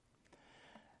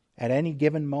 at any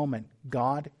given moment,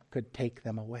 God could take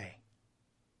them away.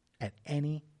 At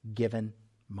any given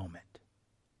moment.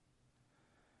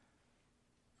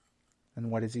 And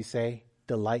what does He say?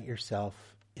 Delight yourself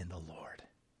in the Lord.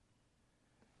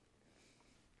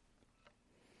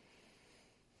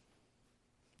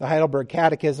 The Heidelberg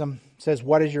Catechism says,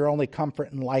 what is your only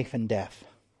comfort in life and death?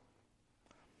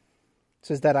 It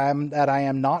says that I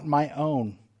am not my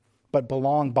own, but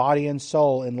belong body and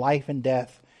soul in life and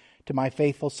death to my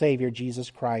faithful Savior,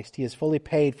 Jesus Christ. He has fully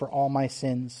paid for all my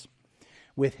sins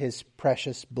with His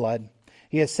precious blood.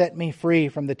 He has set me free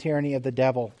from the tyranny of the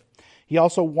devil. He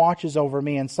also watches over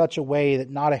me in such a way that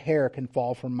not a hair can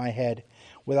fall from my head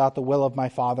without the will of my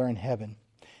Father in heaven.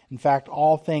 In fact,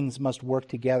 all things must work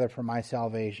together for my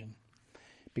salvation.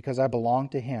 Because I belong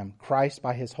to Him, Christ,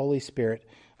 by His Holy Spirit,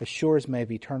 assures me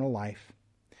of eternal life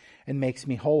and makes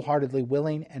me wholeheartedly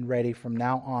willing and ready from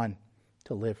now on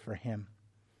to live for Him.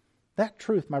 That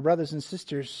truth, my brothers and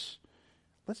sisters,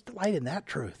 let's delight in that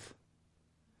truth.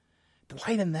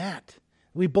 Delight in that.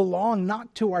 We belong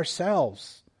not to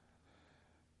ourselves.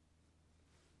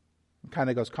 It kind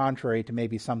of goes contrary to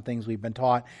maybe some things we've been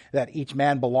taught, that each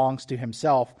man belongs to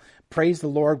himself. Praise the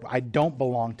Lord, I don't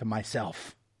belong to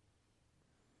myself.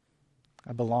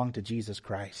 I belong to Jesus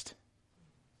Christ.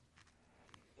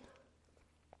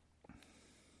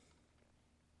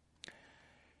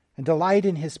 And delight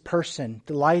in his person,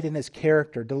 delight in his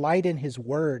character, delight in his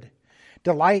word,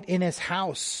 delight in his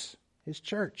house, his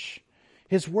church,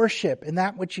 his worship, and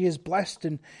that which he is blessed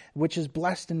and which is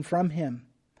blessed and from him.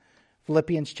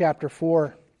 Philippians chapter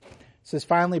 4 says,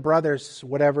 finally, brothers,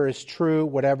 whatever is true,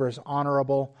 whatever is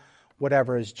honorable,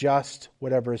 whatever is just,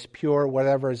 whatever is pure,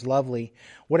 whatever is lovely,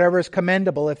 whatever is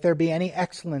commendable, if there be any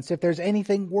excellence, if there's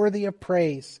anything worthy of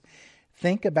praise,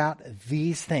 think about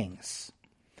these things.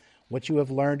 What you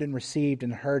have learned and received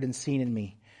and heard and seen in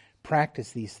me,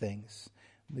 practice these things.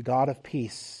 The God of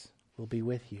peace will be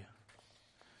with you.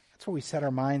 That's where we set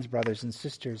our minds, brothers and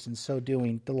sisters. In so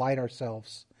doing, delight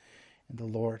ourselves in the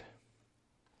Lord.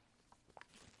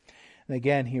 And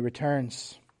again, he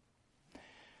returns.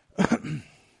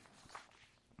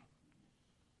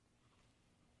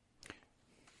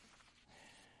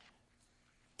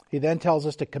 He then tells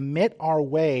us to commit our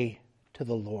way to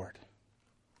the Lord.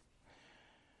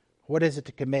 What is it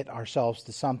to commit ourselves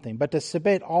to something? But to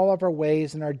submit all of our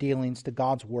ways and our dealings to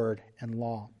God's word and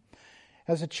law.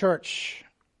 As a church,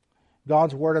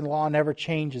 God's word and law never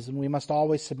changes, and we must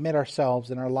always submit ourselves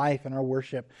in our life and our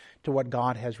worship to what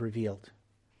God has revealed.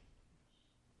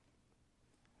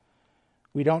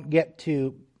 We don't get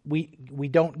to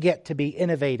be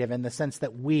innovative in the sense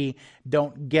that we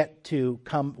don't get to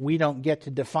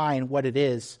define what it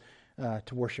is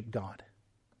to worship God.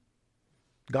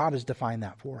 God has defined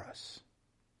that for us.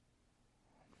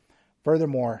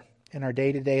 Furthermore, in our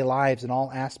day-to-day lives and all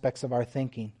aspects of our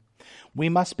thinking, we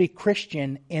must be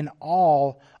Christian in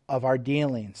all of our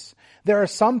dealings. There are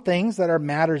some things that are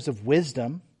matters of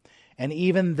wisdom, and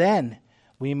even then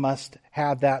we must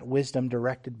have that wisdom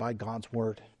directed by God's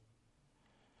word.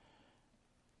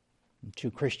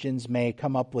 Two Christians may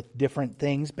come up with different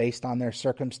things based on their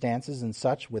circumstances and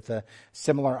such, with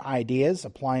similar ideas,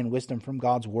 applying wisdom from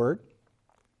God's word.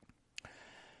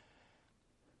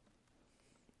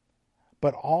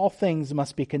 But all things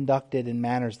must be conducted in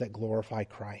manners that glorify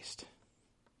Christ.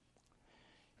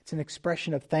 It's an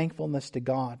expression of thankfulness to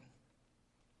God.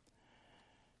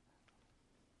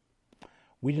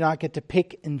 We do not get to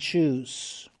pick and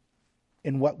choose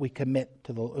in what we commit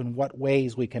to in what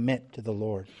ways we commit to the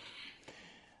Lord.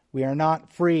 We are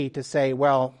not free to say,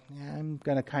 well, I'm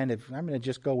going to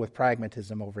just go with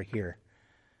pragmatism over here.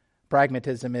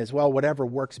 Pragmatism is, well, whatever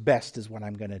works best is what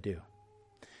I'm going to do.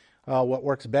 What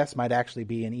works best might actually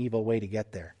be an evil way to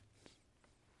get there.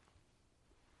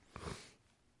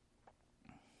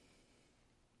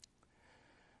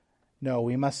 No,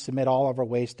 we must submit all of our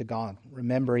ways to God,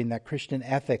 remembering that Christian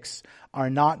ethics are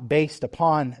not based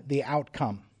upon the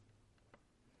outcome.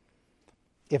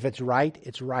 If it's right,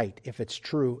 it's right. If it's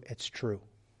true, it's true.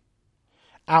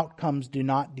 Outcomes do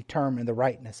not determine the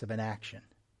rightness of an action.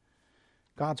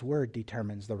 God's word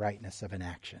determines the rightness of an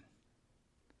action.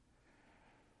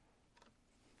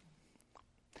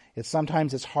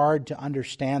 Sometimes it's hard to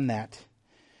understand that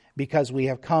because we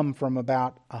have come from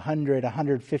about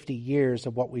 150 years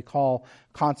of what we call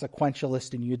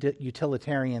consequentialist and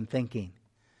utilitarian thinking.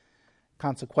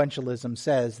 Consequentialism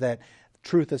says that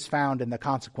truth is found in the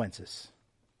consequences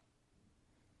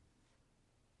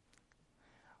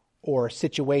or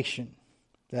situation,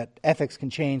 that ethics can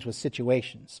change with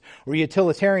situations. Or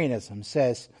utilitarianism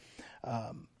says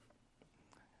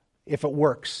if it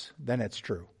works, then it's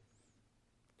true.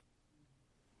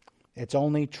 It's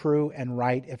only true and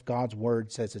right if God's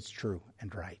word says it's true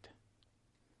and right.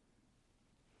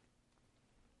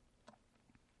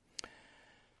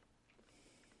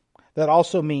 That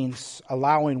also means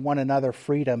allowing one another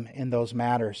freedom in those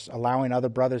matters, allowing other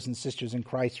brothers and sisters in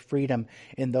Christ freedom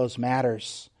in those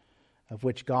matters of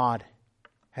which God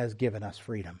has given us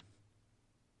freedom.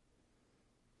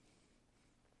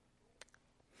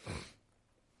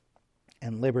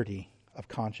 And liberty of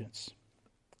conscience.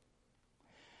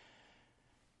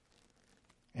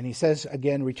 And he says,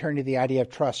 again, return to the idea of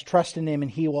trust. Trust in him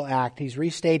and he will act. He's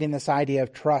restating this idea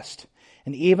of trust.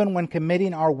 And even when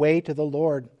committing our way to the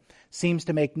Lord seems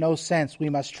to make no sense, we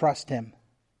must trust him.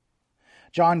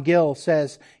 John Gill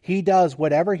says, he does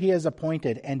whatever he has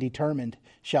appointed and determined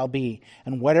shall be,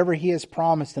 and whatever he has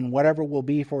promised and whatever will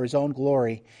be for his own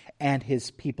glory and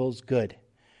his people's good.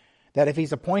 That if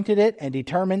he's appointed it and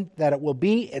determined that it will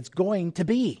be, it's going to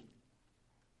be.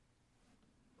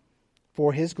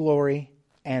 For his glory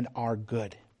and our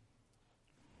good.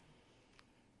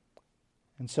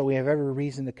 And so we have every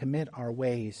reason to commit our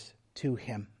ways to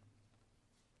him.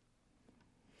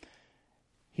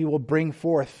 He will bring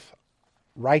forth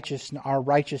our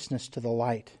righteousness to the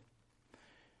light.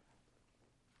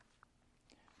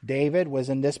 David was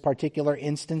in this particular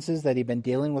instances that he'd been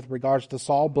dealing with regards to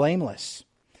Saul blameless.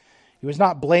 He was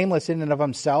not blameless in and of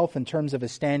himself in terms of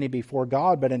his standing before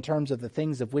God, but in terms of the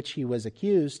things of which he was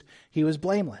accused, he was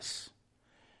blameless.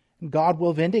 And God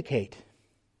will vindicate.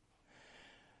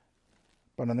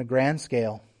 But on the grand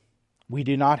scale, we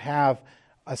do not have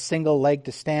a single leg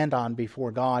to stand on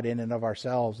before God in and of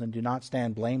ourselves, and do not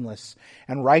stand blameless.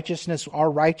 And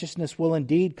our righteousness will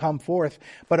indeed come forth,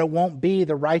 but it won't be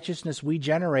the righteousness we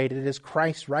generated. It is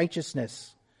Christ's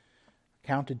righteousness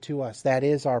counted to us. That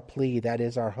is our plea. That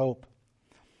is our hope.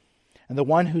 And the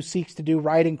one who seeks to do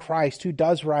right in Christ, who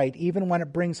does right, even when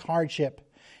it brings hardship,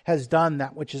 has done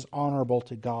that which is honorable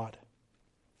to God.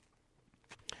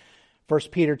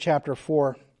 1 Peter chapter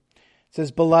 4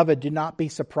 says, "Beloved, do not be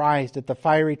surprised at the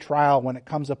fiery trial when it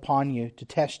comes upon you to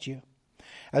test you,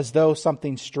 as though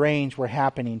something strange were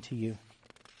happening to you.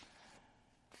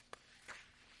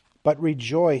 But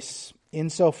rejoice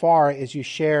insofar as you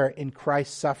share in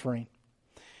Christ's suffering,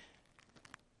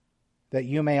 that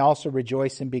you may also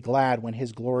rejoice and be glad when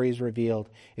his glory is revealed.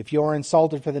 If you are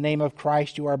insulted for the name of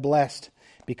Christ, you are blessed,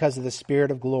 because of the Spirit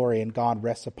of glory, and God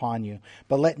rests upon you.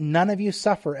 But let none of you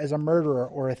suffer as a murderer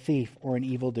or a thief or an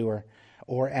evildoer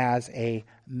or as a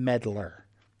meddler."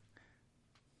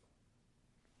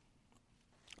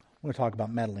 I'm going to talk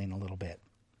about meddling a little bit.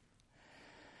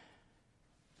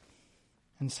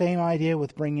 And same idea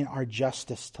with bringing our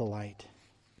justice to light,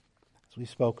 as we've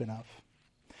spoken of.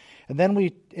 And then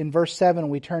in verse 7,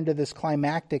 we turn to this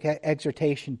climactic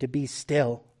exhortation to be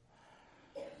still.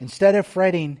 Instead of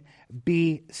fretting,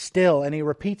 be still. And he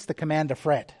repeats the command to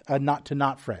fret,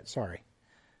 not fret, sorry.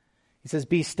 He says,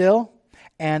 be still.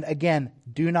 And again,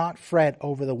 do not fret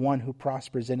over the one who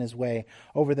prospers in his way,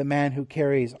 over the man who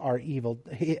carries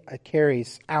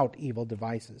out evil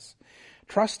devices.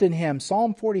 Trust in him.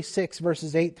 Psalm 46,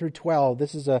 verses 8 through 12.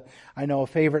 This is a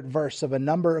favorite verse of a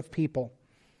number of people.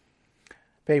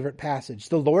 Favorite passage.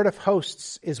 "The Lord of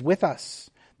hosts is with us.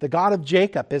 The God of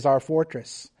Jacob is our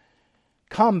fortress.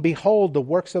 Come, behold the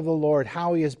works of the Lord,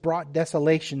 how he has brought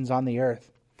desolations on the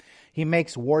earth. He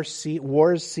makes wars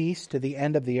cease to the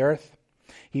end of the earth.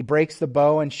 He breaks the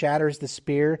bow and shatters the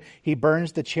spear. He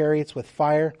burns the chariots with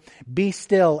fire. Be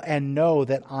still and know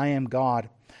that I am God.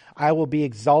 I will be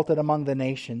exalted among the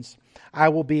nations. I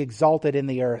will be exalted in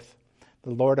the earth.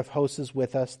 The Lord of hosts is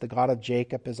with us. The God of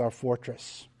Jacob is our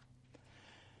fortress."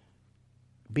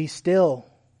 Be still,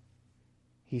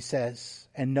 he says,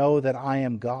 and know that I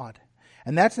am God.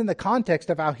 And that's in the context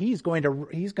of how he's going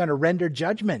to render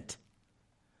judgment.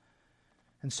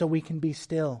 And so we can be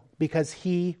still, because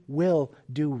he will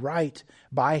do right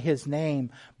by his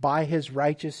name, by his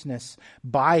righteousness,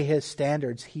 by his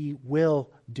standards. He will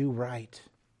do right.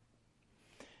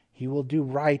 He will do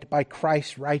right by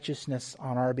Christ's righteousness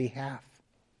on our behalf.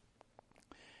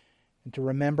 And to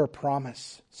remember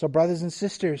promise. So brothers and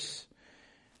sisters,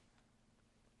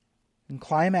 in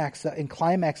climax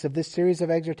of this series of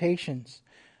exhortations,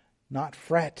 not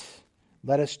fret.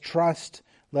 Let us trust.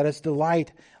 Let us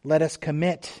delight. Let us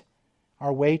commit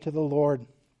our way to the Lord.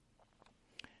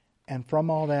 And from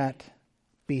all that,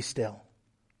 be still.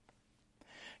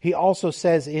 He also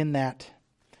says in that,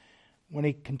 when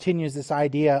he continues this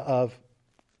idea of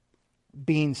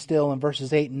being still in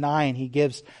verses 8 and 9, he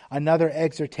gives another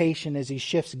exhortation as he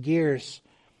shifts gears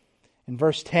in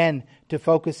verse 10 to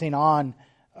focusing on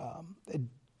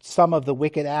some of the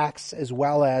wicked acts as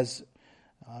well as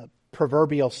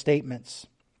proverbial statements.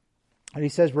 And he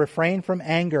says, refrain from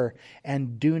anger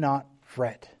and do not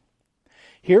fret.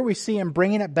 Here we see him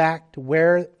bringing it back to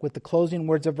where, with the closing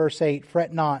words of verse 8,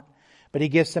 fret not, but he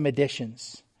gives some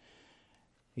additions.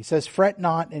 He says, fret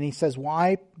not, and he says,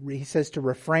 why? He says to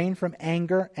refrain from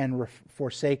anger and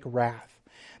forsake wrath.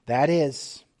 That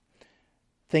is,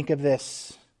 think of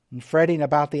this, in fretting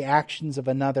about the actions of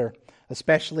another,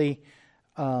 especially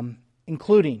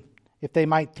including if they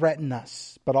might threaten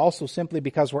us, but also simply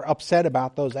because we're upset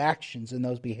about those actions and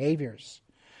those behaviors.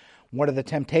 One of the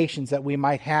temptations that we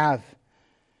might have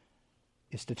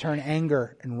is to turn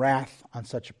anger and wrath on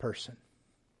such a person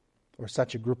or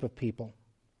such a group of people.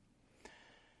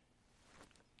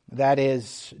 That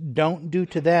is, don't do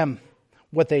to them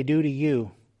what they do to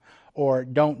you, or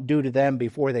don't do to them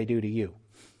before they do to you.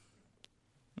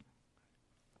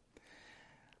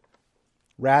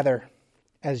 Rather,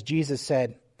 as Jesus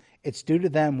said, it's do to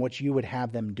them what you would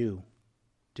have them do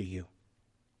to you.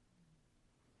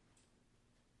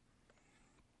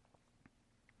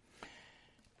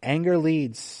 Anger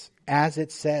leads, as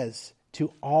it says,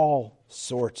 to all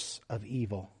sorts of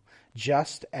evil,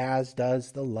 just as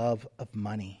does the love of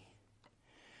money.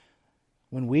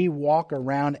 When we walk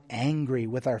around angry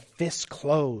with our fists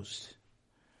closed,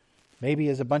 maybe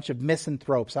as a bunch of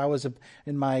misanthropes.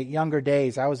 In my younger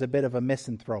days, I was a bit of a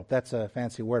misanthrope. That's a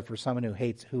fancy word for someone who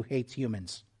hates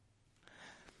humans.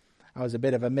 I was a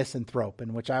bit of a misanthrope,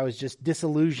 in which I was just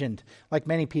disillusioned, like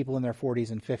many people in their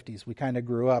 40s and 50s. We kind of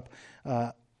grew up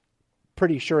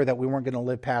pretty sure that we weren't going to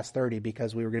live past 30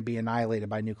 because we were going to be annihilated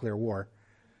by nuclear war.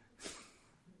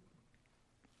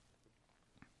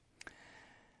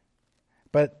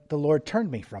 But the Lord turned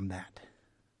me from that.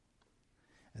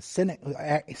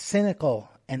 Cynical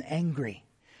and angry.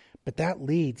 But that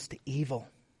leads to evil.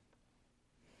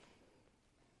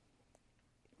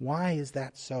 Why is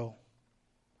that so?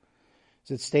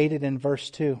 As it's stated in verse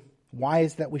 2, why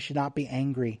is that we should not be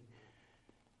angry?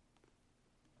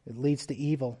 It leads to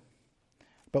evil.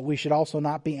 But we should also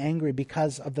not be angry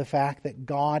because of the fact that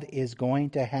God is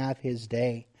going to have his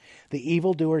day. The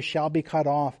evildoers shall be cut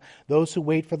off. Those who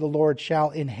wait for the Lord shall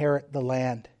inherit the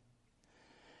land.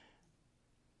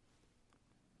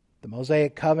 The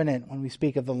Mosaic covenant, when we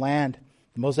speak of the land,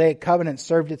 the Mosaic covenant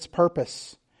served its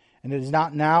purpose. And it is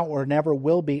not now or never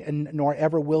will be, nor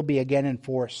ever will be again in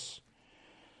force.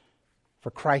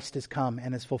 For Christ has come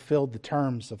and has fulfilled the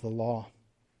terms of the law.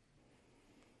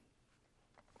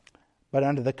 But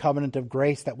under the covenant of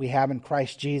grace that we have in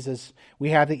Christ Jesus, we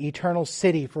have the eternal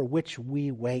city for which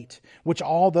we wait, which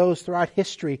all those throughout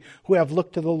history who have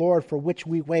looked to the Lord for which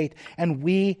we wait, and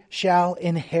we shall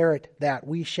inherit that.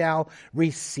 We shall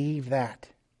receive that.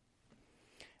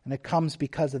 And it comes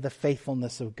because of the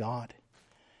faithfulness of God.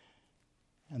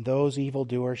 And those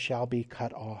evildoers shall be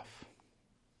cut off.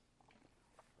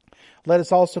 Let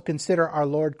us also consider our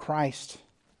Lord Christ,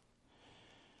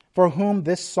 for whom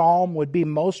this psalm would be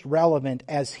most relevant,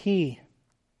 as he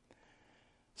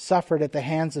suffered at the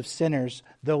hands of sinners,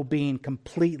 though being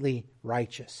completely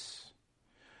righteous.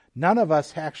 None of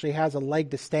us actually has a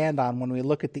leg to stand on when we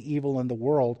look at the evil in the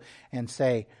world and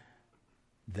say,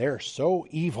 they're so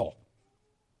evil.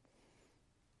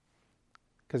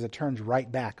 Because it turns right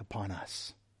back upon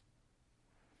us.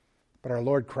 But our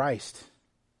Lord Christ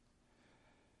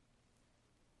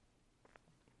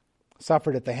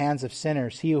suffered at the hands of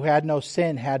sinners. He who had no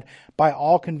sin had, by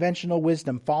all conventional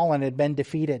wisdom, fallen, had been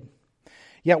defeated.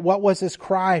 Yet what was his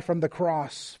cry from the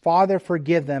cross? Father,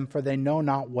 forgive them, for they know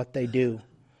not what they do.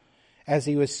 As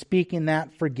he was speaking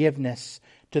that forgiveness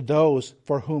to those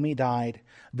for whom he died,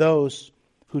 those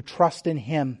who trust in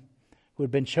him, who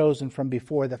had been chosen from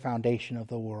before the foundation of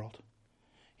the world.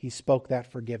 He spoke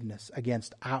that forgiveness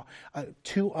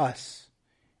to us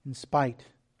in spite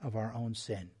of our own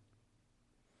sin,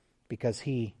 because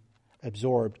he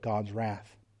absorbed God's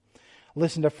wrath.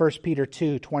 Listen to 1 Peter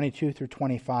 2, 22 through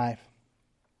 25.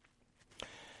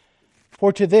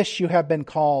 For to this you have been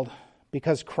called,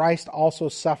 because Christ also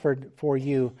suffered for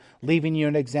you, leaving you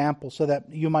an example so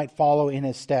that you might follow in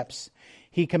his steps.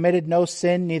 He committed no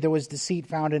sin, neither was deceit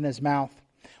found in his mouth.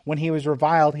 When he was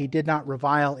reviled, he did not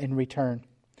revile in return.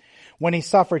 When he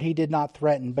suffered, he did not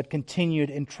threaten, but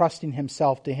continued entrusting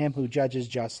himself to him who judges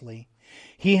justly.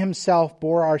 He himself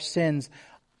bore our sins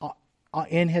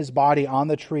in his body on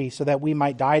the tree, so that we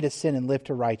might die to sin and live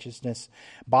to righteousness.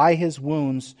 By his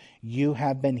wounds you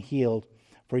have been healed,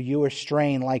 for you were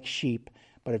straying like sheep,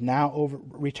 but have now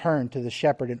returned to the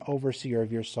shepherd and overseer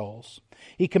of your souls.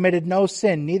 He committed no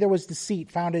sin, neither was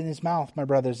deceit found in his mouth, my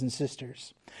brothers and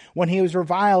sisters. When he was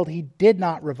reviled, he did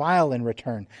not revile in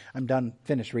return.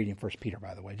 Finished reading 1 Peter,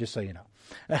 by the way, just so you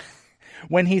know.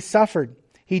 When he suffered,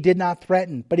 he did not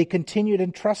threaten, but he continued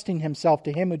entrusting himself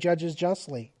to him who judges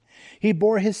justly. He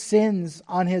bore his sins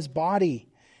on his body,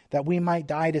 that we might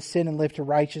die to sin and live to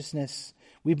righteousness.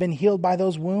 We've been healed by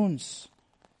those wounds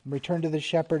and returned to the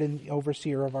shepherd and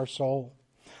overseer of our soul.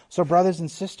 So, brothers and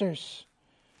sisters,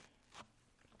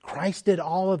 Christ did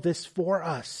all of this for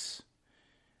us.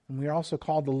 And we are also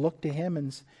called to look to him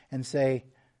and say,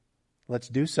 let's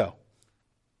do so.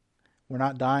 We're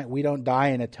not dying. We don't die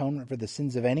in atonement for the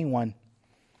sins of anyone.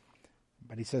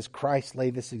 But he says Christ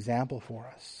laid this example for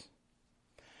us.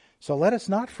 So let us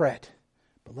not fret,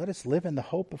 but let us live in the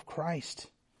hope of Christ.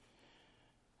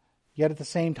 Yet at the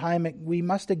same time, we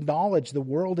must acknowledge the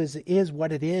world is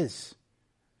what it is.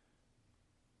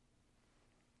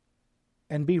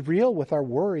 And be real with our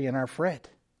worry and our fret.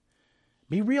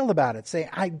 Be real about it. Say,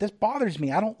 this bothers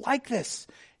me. I don't like this.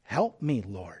 Help me,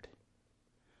 Lord.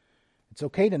 It's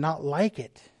okay to not like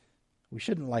it. We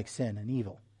shouldn't like sin and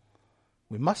evil.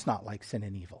 We must not like sin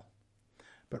and evil.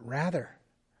 But rather,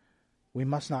 we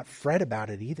must not fret about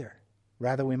it either.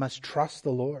 Rather, we must trust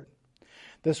the Lord.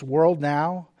 This world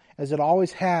now, as it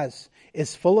always has,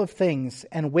 is full of things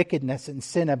and wickedness and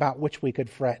sin about which we could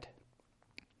fret.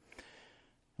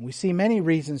 We see many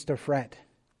reasons to fret.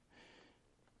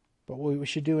 But what we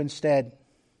should do instead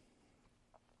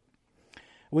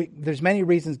There's many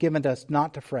reasons given to us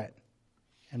not to fret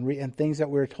and things that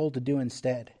we're told to do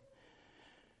instead.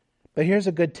 But here's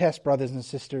a good test, brothers and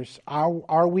sisters.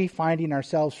 Are we finding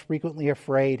ourselves frequently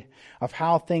afraid of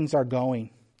how things are going?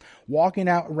 Walking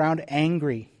out around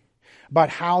angry about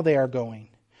how they are going?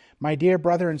 My dear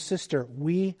brother and sister,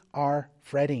 we are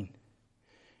fretting.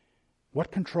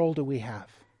 What control do we have?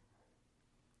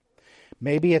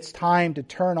 Maybe it's time to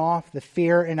turn off the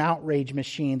fear and outrage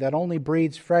machine that only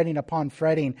breeds fretting upon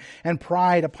fretting and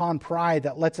pride upon pride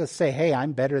that lets us say, hey,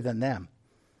 I'm better than them.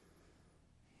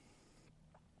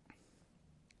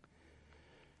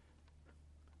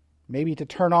 Maybe to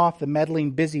turn off the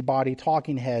meddling busybody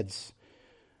talking heads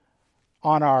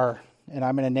on our, and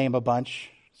I'm going to name a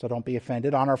bunch, so don't be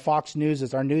offended, on our Fox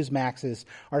Newses, our Newsmaxes,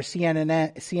 our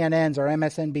CNNs, our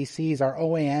MSNBCs, our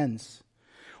OANs,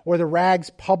 or the rags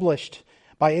published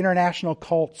by international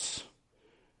cults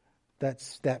that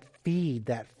feed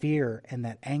that fear and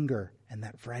that anger and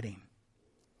that fretting.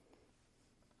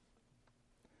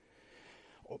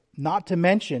 Not to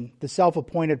mention the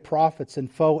self-appointed prophets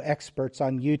and faux experts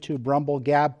on YouTube, Rumble,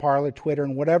 Gab, Parler, Twitter,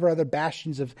 and whatever other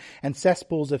bastions of and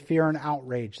cesspools of fear and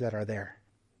outrage that are there.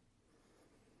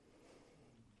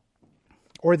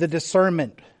 Or the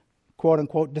discernment,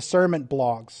 quote-unquote, discernment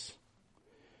blogs.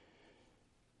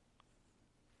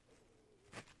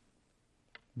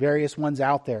 Various ones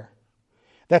out there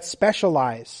that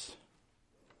specialize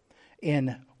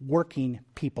in working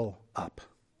people up.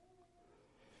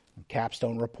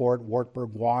 Capstone Report,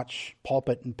 Wartburg Watch,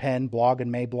 Pulpit and Pen, Blog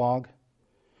and Mablog.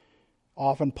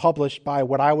 Often published by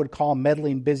what I would call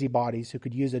meddling busybodies who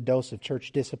could use a dose of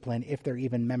church discipline if they're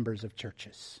even members of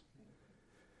churches.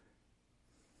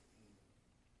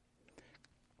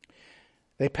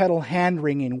 They peddle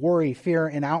hand-wringing, worry, fear,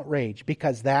 and outrage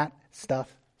because that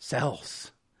stuff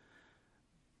sells.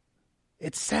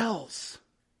 It sells.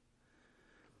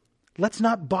 Let's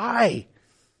not buy.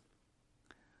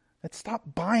 Let's stop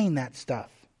buying that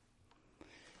stuff.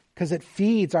 Because it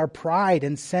feeds our pride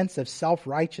and sense of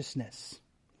self-righteousness.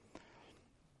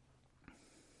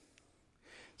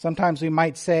 Sometimes we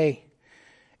might say,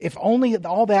 if only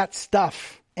all that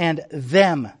stuff and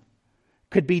them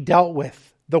could be dealt with,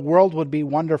 the world would be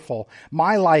wonderful.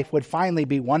 My life would finally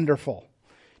be wonderful.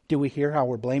 Do we hear how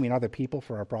we're blaming other people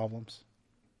for our problems?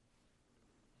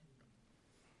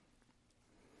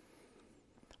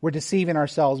 We're deceiving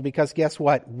ourselves because guess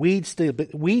what? We'd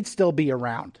still be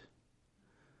around.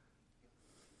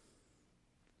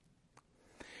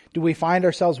 Do we find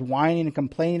ourselves whining and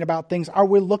complaining about things? Are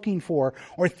we looking for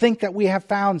or think that we have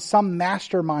found some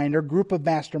mastermind or group of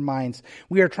masterminds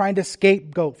we are trying to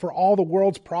scapegoat for all the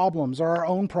world's problems or our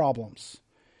own problems?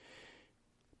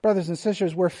 Brothers and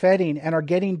sisters, we're fretting and are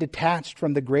getting detached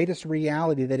from the greatest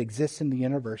reality that exists in the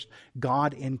universe,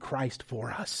 God in Christ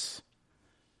for us.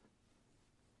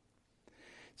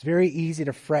 It's very easy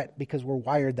to fret because we're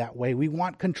wired that way. We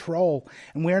want control,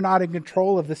 and we're not in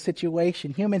control of the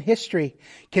situation. Human history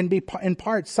can be, in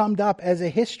part, summed up as a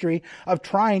history of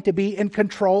trying to be in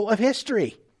control of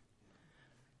history.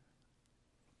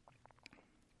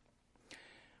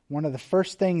 One of the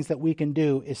first things that we can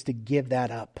do is to give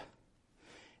that up.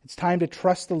 It's time to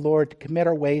trust the Lord, to commit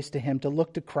our ways to Him, to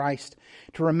look to Christ,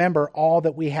 to remember all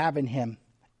that we have in Him.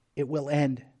 It will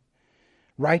end.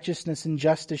 Righteousness and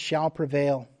justice shall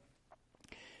prevail.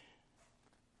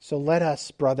 So let us,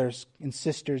 brothers and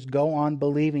sisters, go on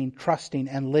believing, trusting,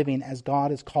 and living as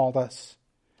God has called us.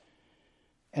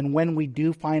 And when we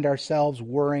do find ourselves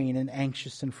worrying and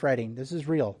anxious and fretting, this is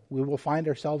real. We will find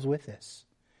ourselves with this.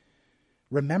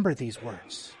 Remember these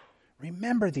words.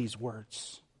 Remember these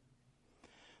words.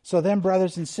 So then,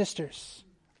 brothers and sisters,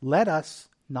 let us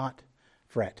not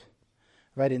fret.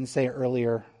 If I didn't say it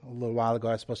earlier, a little while ago,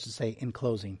 I was supposed to say in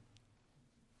closing.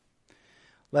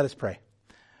 Let us pray.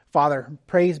 Father,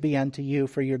 praise be unto you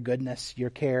for your goodness, your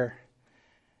care,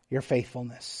 your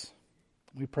faithfulness.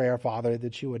 We pray, our Father,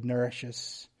 that you would nourish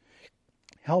us.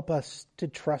 Help us to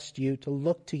trust you, to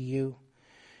look to you.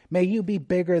 May you be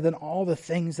bigger than all the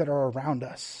things that are around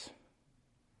us.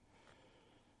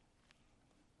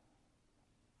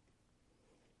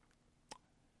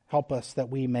 Help us that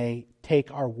we may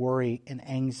take our worry and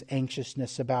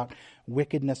anxiousness about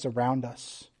wickedness around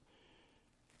us.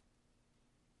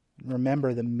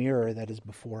 Remember the mirror that is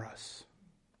before us.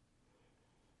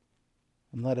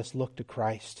 And let us look to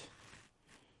Christ.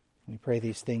 We pray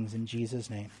these things in Jesus'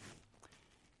 name.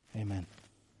 Amen.